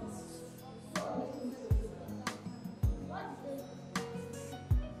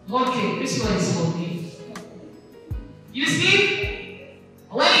 Okay, this one is for me. You see,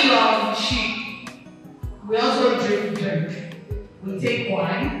 when you are on the ship, we also drink. We take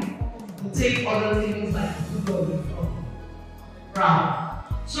wine, we take other things like food or the floor. Right.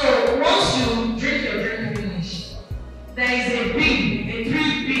 So once you drink your drink finish, there is a bin, a 3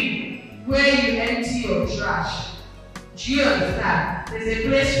 bin, where you empty your trash. Do you understand? There's a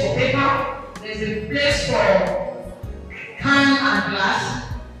place for paper, there's a place for can and glass,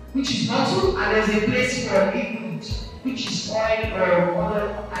 which is bottle, and there's a place for liquid, which is oil or other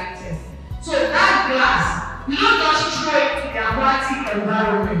items. So that glass, you don't just throw it to the aquatic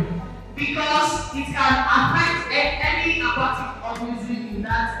environment because it can affect any aquatic organism in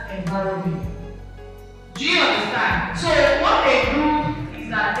that environment. Do you understand? So what they do is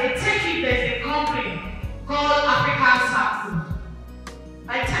that they take it, there's a company called African Sackfood.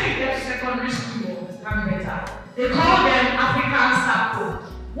 I tell you that secondary school you understand better. They call them African Sackfood.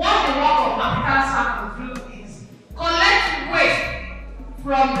 What the work of African Sackfood do is collect waste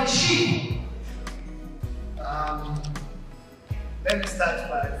from the ship. Let me start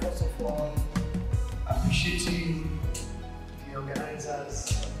by first of all appreciating the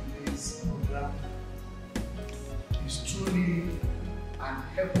organizers of this program. It's truly an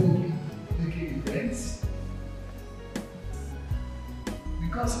epoch-making event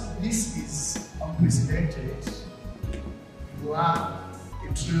because this is unprecedented. You are a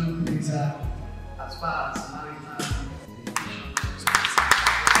trailblazer as far as maritime.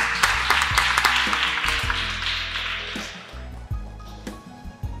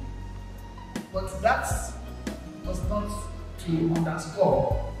 But that was not to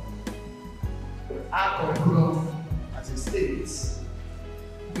underscore our curriculum as a state,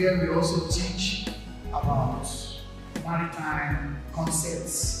 where we also teach about maritime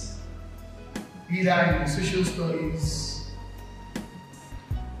concepts, either in social studies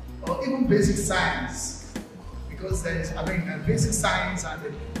or even basic science, because there is, basic science and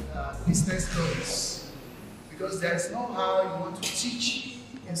business studies, because there is no how you want to teach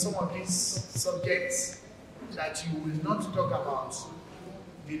in some of these subjects that you will not talk about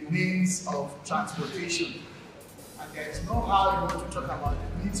the means of transportation, and there is no how you want to talk about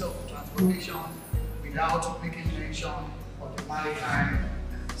the means of transportation without making mention of the maritime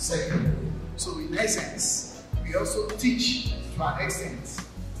sector. So in essence, we also teach to an extent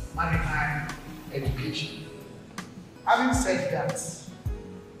maritime education. Having said that,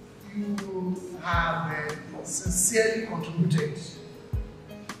 you have sincerely contributed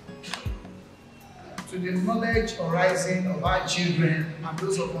to the knowledge horizon of our children and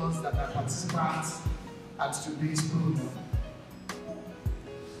those of us that are participants at today's program.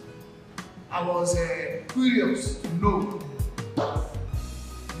 I was curious to know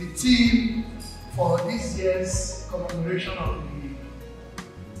the theme for this year's commemoration of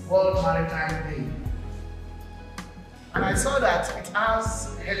the World Maritime Day. And I saw that it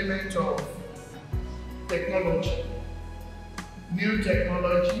has an element of technology, new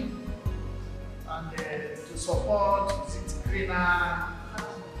technology, and to support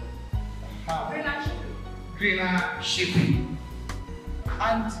greener shipping.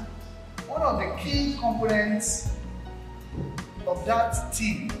 And one of the key components of that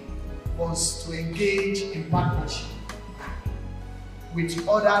team was to engage in partnership with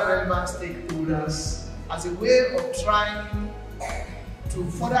other relevant stakeholders as a way of trying to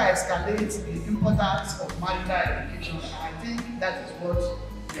further escalate the importance of maritime education. And I think that is what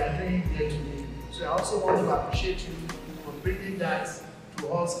we are doing here today. So I also want to appreciate you for bringing that to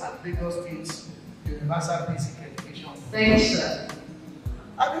us at Lagos State Universal Basic Education. Thanks, sir.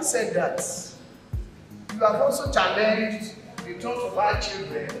 Having said that, you have also challenged the thought of our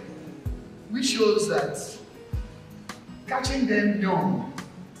children, which shows that catching them young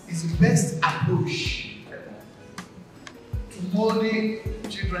is the best approach to molding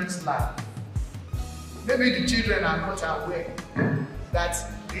children's life. Maybe the children are not aware that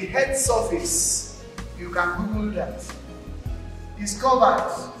the head surface, you can Google that, is covered,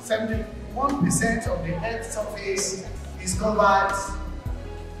 71% of the head surface is covered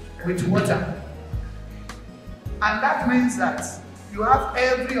with water. And that means that you have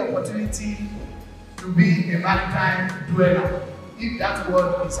every opportunity to be a maritime dweller, if that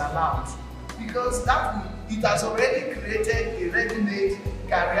word is allowed. Because it has already created a ready-made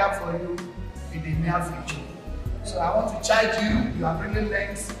career for you in the near future. So I want to charge you, you have really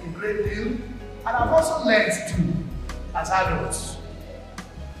learned a great deal, and I've also learned too, as adults.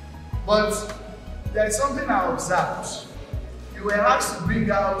 But there is something I observed. You were asked to bring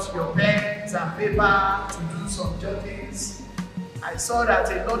out your pens and paper to do some jottings. I saw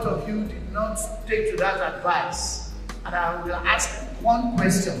that a lot of you did not take to that advice. And I will ask one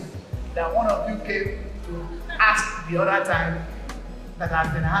question that one of you came to ask the other time that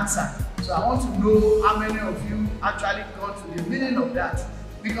has been answered. So I want to know how many of you actually got to the meaning of that.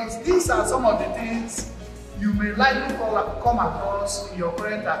 Because these are some of the things you may likely come across in your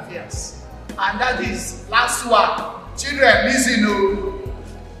current affairs. And that is LASUBEB. Children, listen, oh.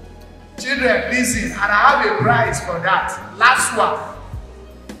 Children, listen. And I have a prize for that. LASUBEB.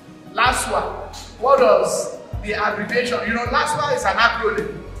 LASUBEB. What does the abbreviation? You know, LASUBEB is an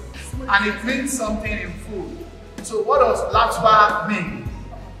acronym. And it means something in full. So what does LASUBEB mean?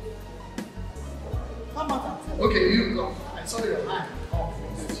 Okay, you go. I saw your hand. Oh,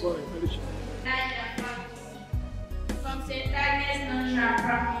 from St. Agnes Nursery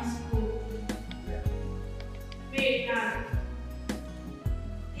Primary School. Maritime.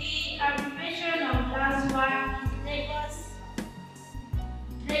 The abbreviation of LASUBEB is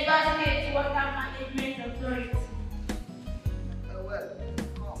Lagos State Water Management Authority. Well,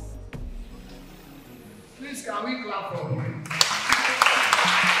 come. Please, can we clap for you?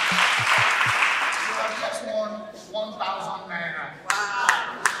 You have just won 1,000 naira.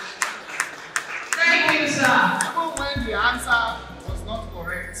 Wow. Thank you, sir. Even when the answer was not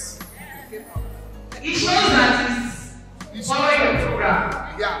correct, it shows that it's following the program.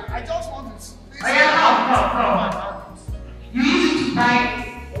 Yeah, I just want to. No. You need to buy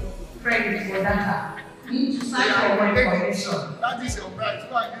credit for data. You need to sign for more information. That is your prize.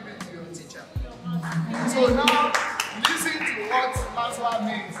 Go and give it to your teacher. So now, listen to what LASUBEB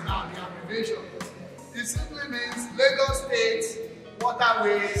means now, the abbreviation. It simply means Lagos State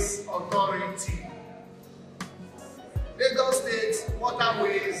Waterways Authority. Lagos State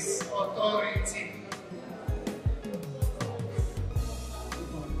Waterways Authority.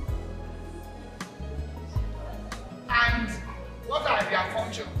 And what are their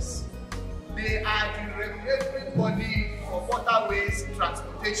functions? They are the regulatory body for waterways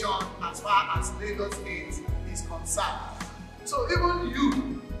transportation as far as Lagos State is concerned. So even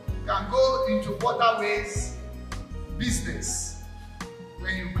you can go into waterways business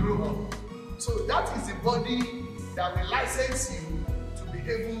when you grow up. So that is the body that will license you to be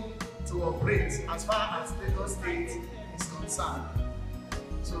able to operate as far as Lagos State is concerned.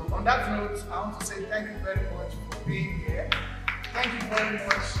 So on that note, I want to say thank you very much for being here. Thank you very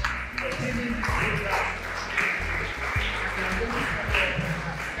much for giving the program.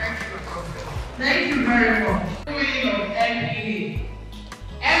 Thank you. Thank you very much. Doing of MBA.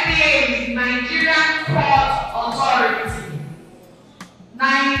 MBA is Nigerian Port Authority.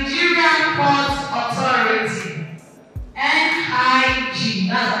 Nigerian Port Authority.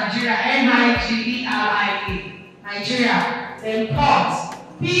 port,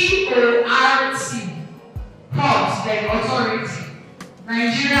 P-O-R-T, port, like authority,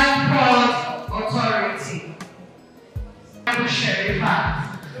 Nigerian Port Authority. Please,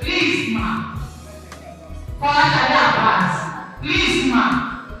 ma. Please, ma.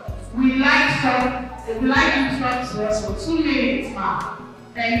 We like you to talk to us for 2 minutes, ma.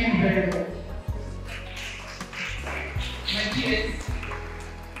 Thank you very much. My dears,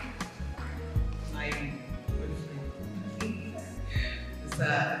 my good friend, Mr.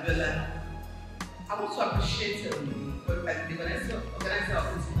 Abiola, I want to appreciate the organizer of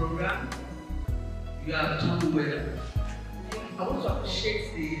this program. You have done well. I want to appreciate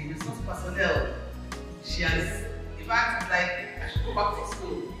the resource personnel. She has, in fact, like, I should go back to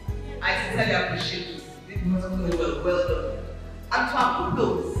school. I sincerely appreciate you. This was well done. And to our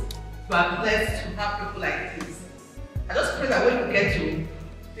pupils, you are blessed to have people like this. I just pray that when you get to,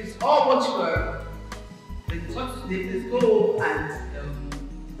 it's all what you are. Let's go and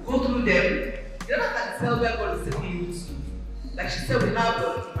go through them. You don't have to tell where God is taking you to. Like she said, we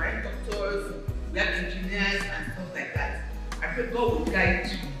have marine doctors, we have engineers and stuff like that. I pray God will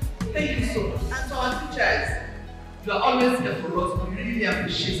guide you. Thank you so much. And to our teachers, you are always here for us. We really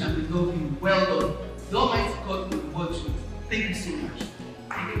appreciate and we love you. Well done. The Almighty God will reward you. Thank you so much.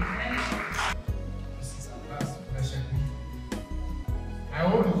 Thank you. This is our last question. I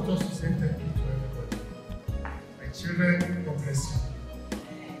want just to say thank you to everybody. My children, God bless you.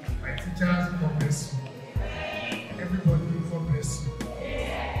 My teachers, God bless you. Everybody, God bless you.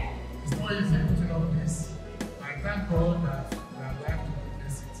 It's not easy putting up this. I thank God that we are alive to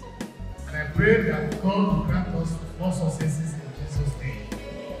witness it. And I pray that God will grant us more successes in Jesus' name.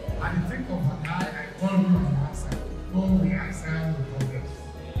 And the think of an eye, I call you to answer. God will answer the problem.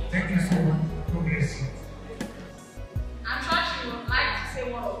 Thank you so much. God bless you. I'm sure she would like to say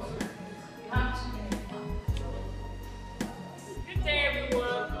one or two. You have to. Good day,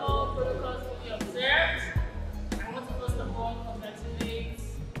 everyone. All protocols will be observed. I want to first of all congratulate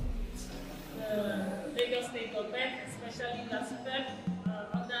the Lagos State government, especially LASUBEB,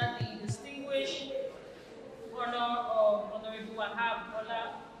 under the distinguished honor of Honorable Wahab Wale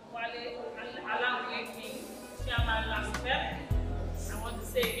Alawale, Chairman LASUBEB. I want to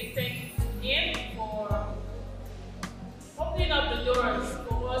say a big thank you to him for opening up the doors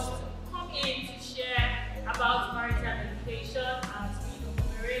for us to come in to share about maritime education as we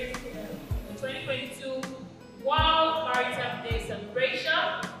commemorate the 2022 World Maritime Day celebration.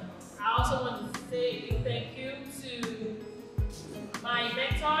 I also want to say a big thank you to my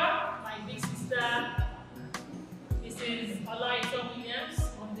mentor, my big sister, Mrs. Olaito Williams,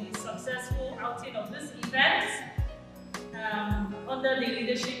 on the successful outing of this event. Under the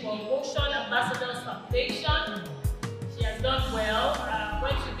leadership of Ocean Ambassadors Foundation. She has done well.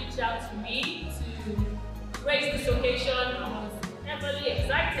 When she reached out to me to raise this occasion, I was heavily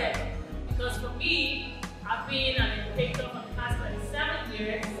excited because for me, I've been an educator for the past 27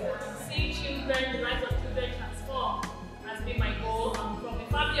 years. Seeing children, the lives of children transform has been my goal. I'm from a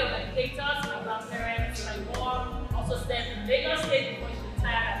family of educators. My grandparents, my mom also served in Lagos State before she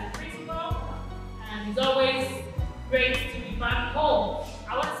retired as a principal. And it's always great to be back home.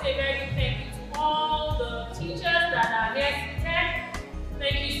 I want to say a very big thank you to all the teachers that are here today.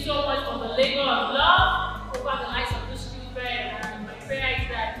 Thank you so much for the labor of love over the lives of these children. And my prayer is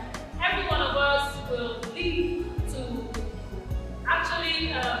that every one of us will live to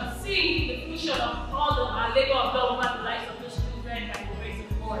actually see the fruition of all our labor of love over the lives of these children by the grace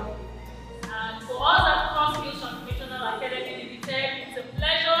of God. And for us at Core Skills Transformational Academy Limited, it's a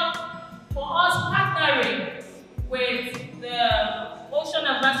pleasure for us partnering with the Ocean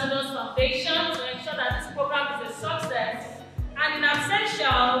Ambassadors Foundation to ensure that this program is a success. And in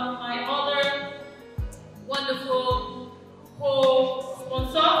absentia, my other wonderful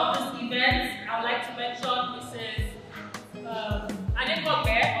co-sponsor of this event, I would like to mention Mrs.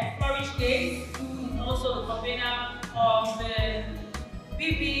 Adekobe of Flourish Days, who is also the convener of the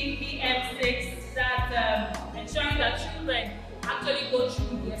BBPM6, that ensuring that children actually go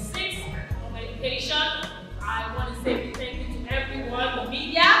through their 6 of education. I want to say thank you to everyone, the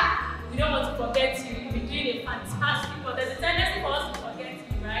media. We don't want to forget you. You're doing a fantastic work. There's a tendency for us to forget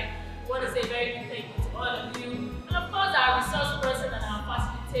you, right? We want to say very big thank you to all of you. And of course, our resource person and our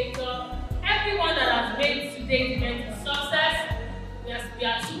facilitator, everyone that has made today's event a success. We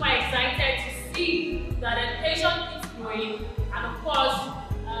are super excited to see that education is growing, and of course,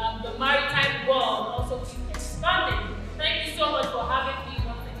 the maritime world also keeps expanding. Thank you so much for having me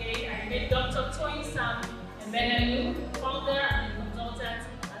once again. I made Dr. Toyin Sam Benelu, founder and consultant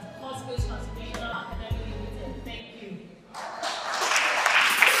at Core Skills Transformational Academy Limited. Thank you.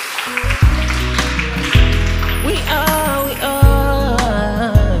 We are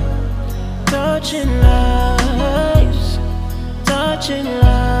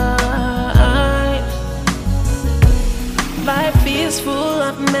is full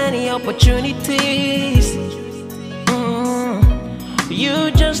of many opportunities.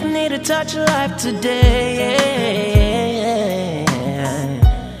 You just need to touch life today.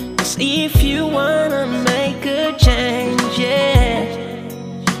 'Cause if you wanna make a change, yeah,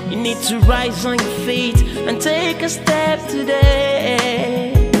 you need to rise on your feet and take a step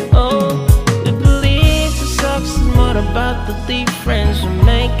today. Oh, we believe success is more about the difference we're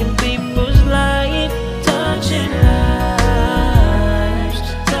making people's life, touching lives,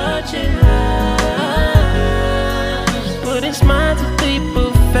 touching lives, putting smiles to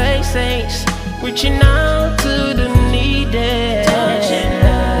people's faces, reaching out to the needed, touching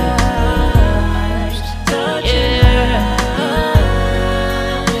lives, touching lives,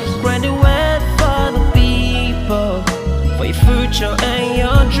 spread the word for the people, for your future and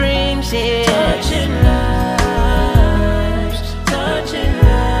your dreams, yeah, touching lives, touching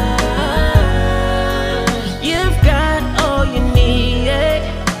lives. You've got all you need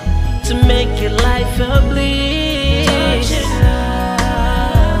to make your life a bliss, touching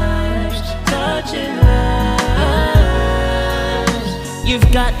lives, touching lives. You've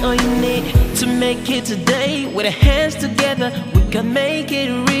got all you need to make it today. With our hands together, we can make it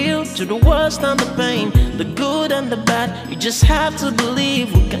real. To the worst and the pain, the good and the bad, you just have to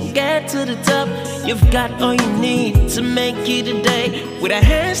believe we can get to the top. You've got all you need to make it today. With our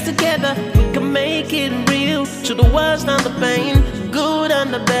hands together, we can make it real. To the worst and the pain, the good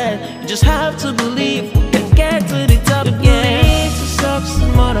and the bad, you just have to believe we can get to the top. Yeah, success is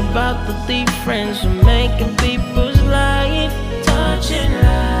more about the difference we're making people's life, touching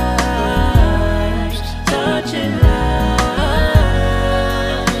lives, touching lives,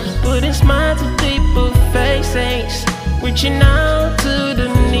 putting smiles to people's faces, reaching out to the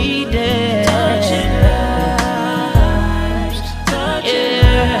needed, touching lives, touching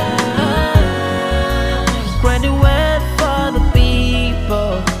lives, spread the word for the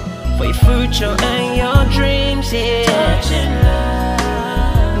people, for your future and your dreams, yeah, touching lives.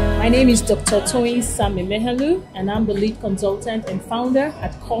 My name is Dr. Toyin Sami Mehelu, and I'm the lead consultant and founder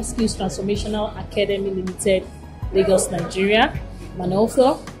at Core Skills Transformational Academy Limited, Lagos, Nigeria. I'm an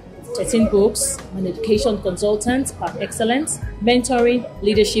author, 13 books, I'm an education consultant par excellence, mentoring,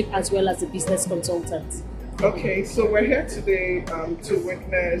 leadership, as well as a business consultant. Okay, so we're here today to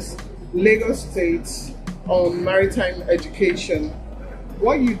witness Lagos State on maritime education.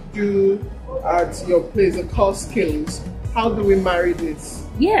 What you do at your place, the Core Skills, how do we marry this?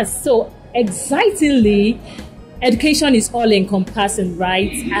 Yes, so excitingly, education is all encompassing,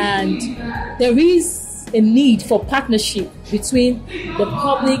 right? And there is a need for partnership between the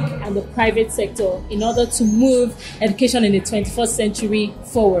public and the private sector in order to move education in the 21st century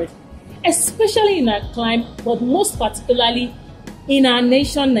forward, especially in our climate, but most particularly in our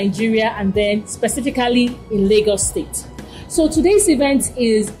nation, Nigeria, and then specifically in Lagos State. So today's event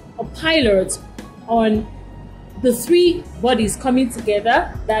is a pilot on the three bodies coming together,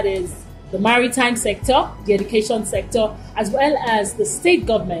 that is the maritime sector, the education sector, as well as the state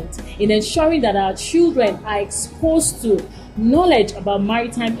government, in ensuring that our children are exposed to knowledge about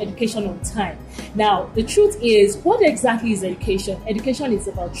maritime education on time. Now, the truth is, what exactly is education? Education is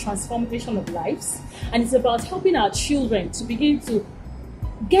about transformation of lives, and it's about helping our children to begin to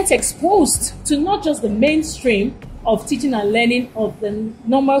get exposed to not just the mainstream of teaching and learning of the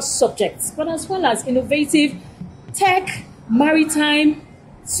normal subjects, but as well as innovative tech, maritime,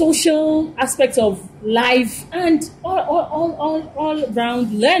 social aspects of life, and all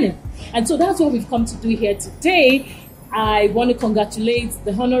round learning. And so that's what we've come to do here today. I want to congratulate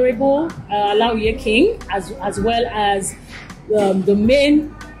the Honorable Alauye King, as well as the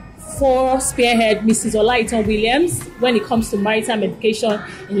main four spearhead, Mrs. Olaitan Williams, when it comes to maritime education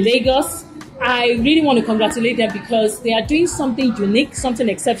in Lagos. I really want to congratulate them because they are doing something unique, something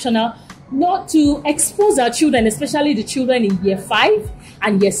exceptional, not to expose our children, especially the children in year 5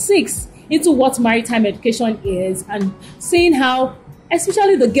 and year 6, into what maritime education is, and seeing how,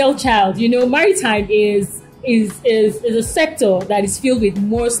 especially the girl child, maritime is a sector that is filled with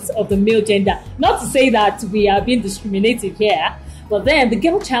most of the male gender. Not to say that we are being discriminative here, but then the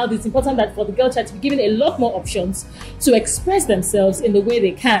girl child, it's important that for the girl child to be given a lot more options to express themselves in the way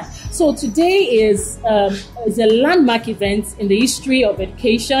they can. So today is a landmark event in the history of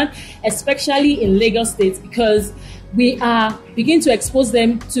education, especially in Lagos State, because we are beginning to expose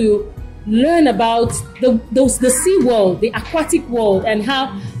them to learn about the sea world, the aquatic world, and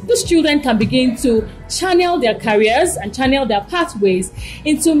how these children can begin to channel their careers and channel their pathways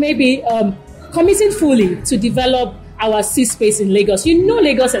into maybe committing fully to develop our sea space in Lagos.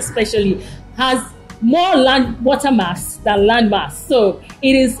 Lagos especially has more water mass than land mass. So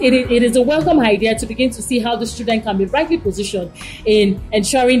it is a welcome idea to begin to see how the student can be rightly positioned in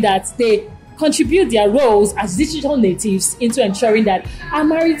ensuring that they contribute their roles as digital natives into ensuring that our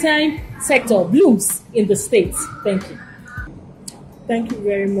maritime sector blooms in the state. Thank you. Thank you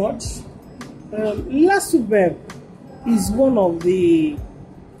very much. LASUBEB is one of the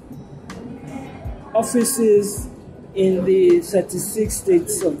offices in the 36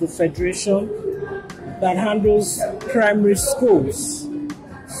 states of the Federation that handles primary schools.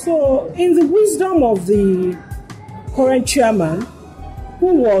 So, in the wisdom of the current chairman,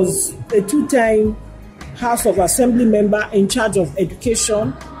 who was a two-time House of Assembly member in charge of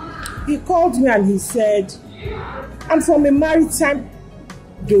education, he called me and he said, "I'm from a maritime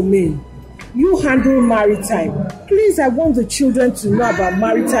domain. You handle maritime. Please, I want the children to know about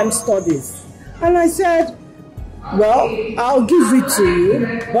maritime studies." And I said, "Well, I'll give it to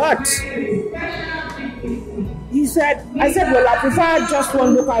you, but..." I said, "Well, I prefer just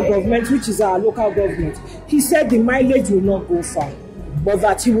one local government, which is our local government." He said the mileage will not go far, but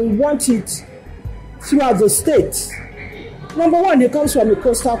that he will want it throughout the state. Number one, he comes from a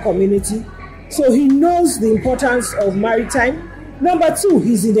coastal community, so he knows the importance of maritime. Number two,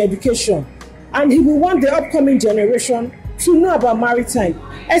 he's in education, and he will want the upcoming generation to know about maritime,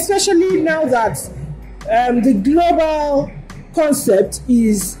 especially now that the global concept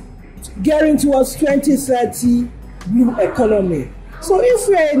is getting towards 2030 blue economy. So if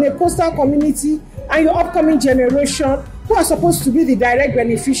you're in a coastal community and your upcoming generation, who are supposed to be the direct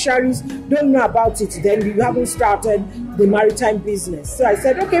beneficiaries, don't know about it, then you haven't started the maritime business. So I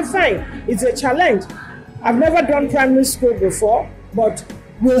said, okay, fine. It's a challenge. I've never done primary school before, but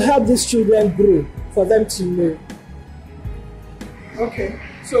we'll help these children grow for them to know. Okay.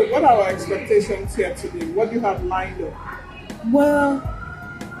 So what are our expectations here today? What do you have lined up? Well,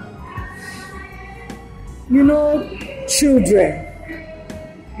 you know, children,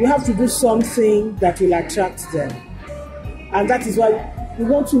 you have to do something that will attract them. And that is why we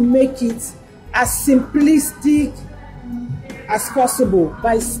want to make it as simplistic as possible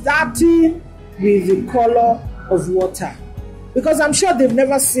by starting with the color of water. Because I'm sure they've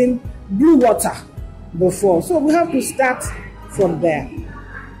never seen blue water before. So we have to start from there.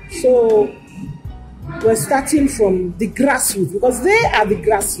 So we're starting from the grassroots because they are the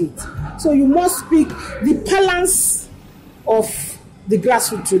grassroots. So you must speak the balance of the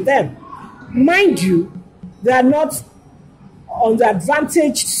grassroots to them. Mind you, they are not on the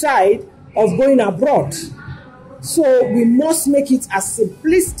advantaged side of going abroad. So we must make it as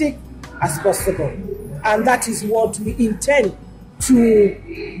simplistic as possible. And that is what we intend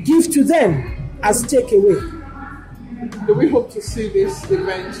to give to them as takeaway. Do we hope to see this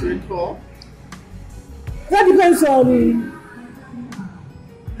event recall? That depends on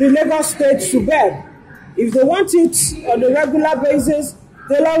the Lagos State LASUBEB. If they want it on a regular basis,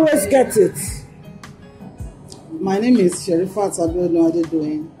 they'll always get it. My name is Sherifat Abiodun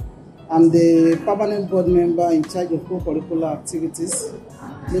Adedoyin. I'm the permanent board member in charge of co-curricular activities,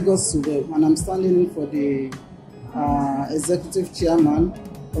 Lagos LASUBEB, and I'm standing in for the executive chairman,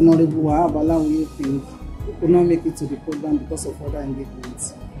 Honorable Abalawi Pink, who could not make it to the program because of other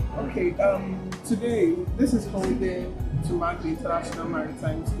engagements. Okay, today, this is holding to mark the International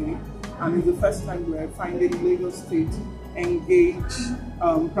Maritime Day, and it's the first time we're finding Lagos State engage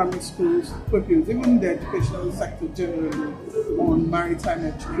primary schools, pupils, even the educational sector generally, on maritime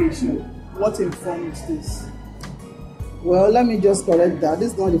education. What informs this? Well, let me just correct that.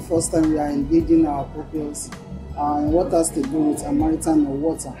 This is not the first time we are engaging our pupils in what has to do with maritime or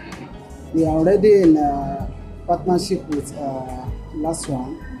water. We are already in partnership with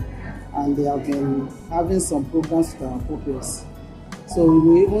LASUBEB, and they have been having some programs with our pupils. So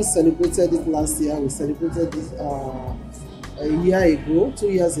we even celebrated it last year. We celebrated it a year ago, 2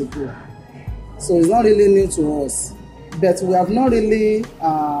 years ago. So it's not really new to us, but we have not really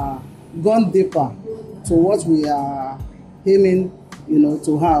gone deeper to what we are aiming,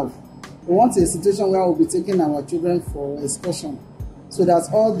 to have. We want a situation where we'll be taking our children for excursion, so that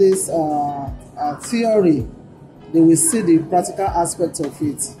all this theory, they will see the practical aspect of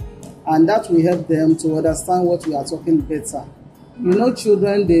it, and that will help them to understand what we are talking better.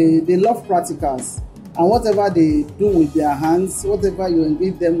 Children, they love practicals, and whatever they do with their hands, whatever you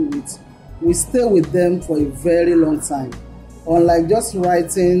engage them with, will stay with them for a very long time. Unlike just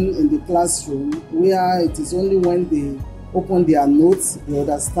writing in the classroom, where it is only when they open their notes, they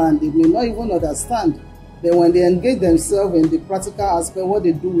understand. They may not even understand. But when they engage themselves in the practical aspect, what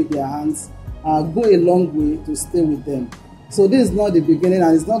they do with their hands, go a long way to stay with them. So this is not the beginning,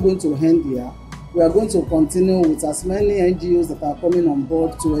 and it's not going to end here. We are going to continue with as many NGOs that are coming on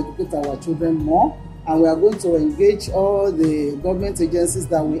board to educate our children more, and we are going to engage all the government agencies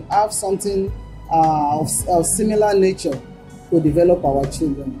that we have something of similar nature to develop our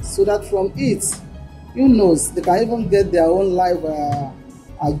children, so that from it, who knows, they can even get their own life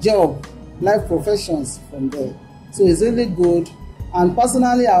a job, life professions from there. So it's really good. And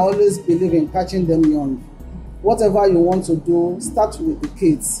personally, I always believe in catching them young. Whatever you want to do, start with the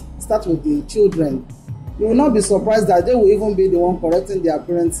kids, start with the children. You will not be surprised that they will even be the one correcting their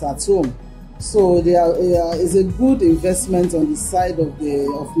parents at home. So there is a good investment on the side of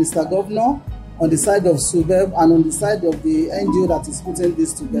Mr. Governor, on the side of LASUBEB, and on the side of the NGO that is putting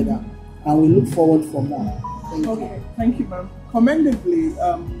this together. And we look forward for more. Thank you. Thank you, ma'am. Commendably,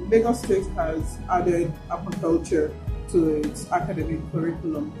 Lagos State has added aquaculture to its academic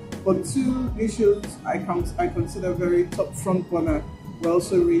curriculum. But two issues I consider very top front burner were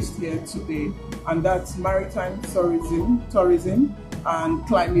also raised here today, and that's maritime tourism and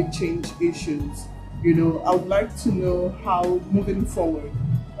climate change issues. You know, I would like to know how, moving forward,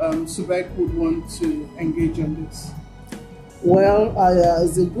 LASUBEB would want to engage on this. Well,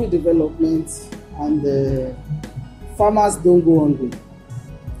 it's a good development, and farmers don't go hungry.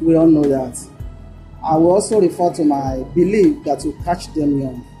 We all know that. I will also refer to my belief that you catch them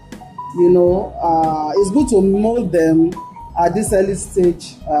young. You know, it's good to mold them at this early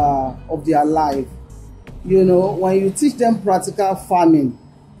stage of their life. You know, when you teach them practical farming,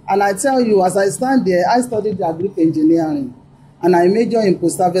 and I tell you, as I stand there, I studied agric engineering, and I major in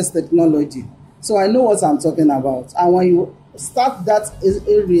post-harvest technology. So I know what I'm talking about. And when you start that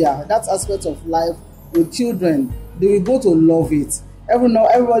area, that aspect of life with children, they will go to love it.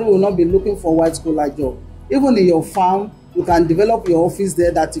 Everybody will not be looking for white-collar job. Even in your farm, you can develop your office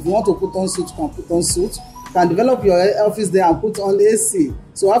there, that if you want to put on suit, you can put on suit. You can develop your office there and put on AC.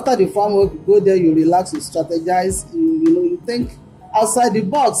 So after the farm work, you go there, you relax, you strategize, you think outside the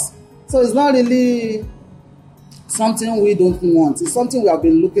box. So it's not really something we don't want. It's something we have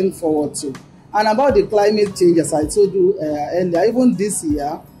been looking forward to. And about the climate change, as I told you earlier, even this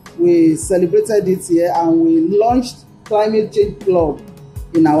year, we celebrated it here and we launched Climate Change Club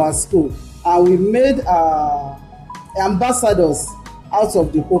in our school. And we made ambassadors out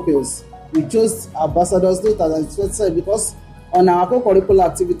of the pupils. We chose ambassadors, because on our co-curricular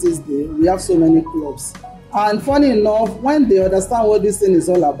activities day, we have so many clubs. And funny enough, when they understand what this thing is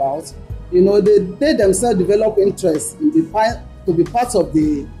all about, you know, they themselves develop interest in to be part of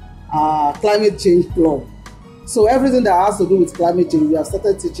the Climate Change Club. So everything that has to do with climate change, we have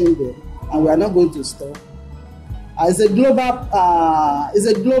started teaching them, and we are not going to stop. It's a global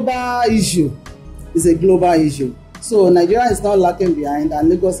issue. It's a global issue. So Nigeria is not lagging behind, and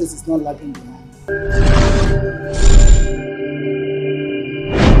Lagos is not lagging behind.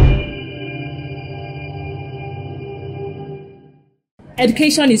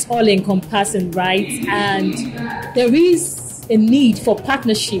 Education is all-encompassing, right? And there is a need for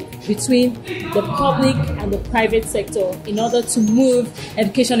partnership between the public and the private sector in order to move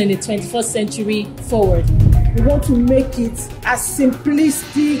education in the 21st century forward. We want to make it as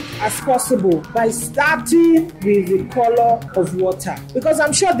simplistic as possible by starting with the color of water, because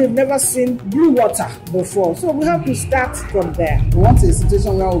I'm sure they've never seen blue water before, so we have to start from there. We want a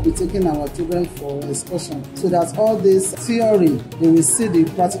situation where we'll be taking our children for excursion, so that all this theory, they will see the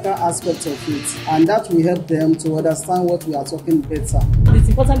practical aspects of it, and that will help them to understand what we are talking better. It's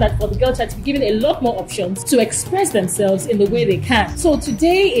important that for the girl child to be given a lot more options to express themselves in the way they can. So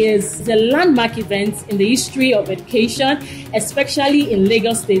today is the landmark event in the history of education, especially in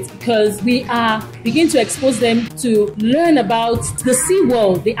Lagos State, because we are beginning to expose them to learn about the sea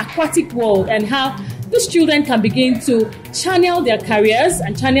world, the aquatic world, and how these children can begin to channel their careers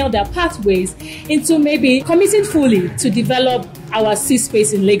and channel their pathways into maybe committing fully to develop our sea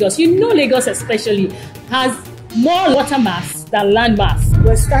space in Lagos. You know, Lagos especially has more water mass than land mass.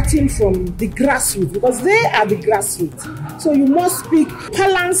 We're starting from the grassroots, because they are the grassroots. So you must speak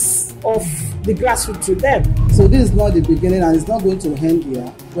balance of the grassroots to them. So this is not the beginning, and it's not going to end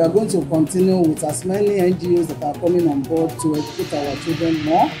here. We are going to continue with as many NGOs that are coming on board to educate our children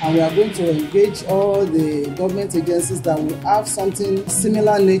more, and we are going to engage all the government agencies that will have something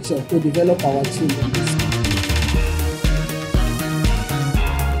similar nature to develop our children.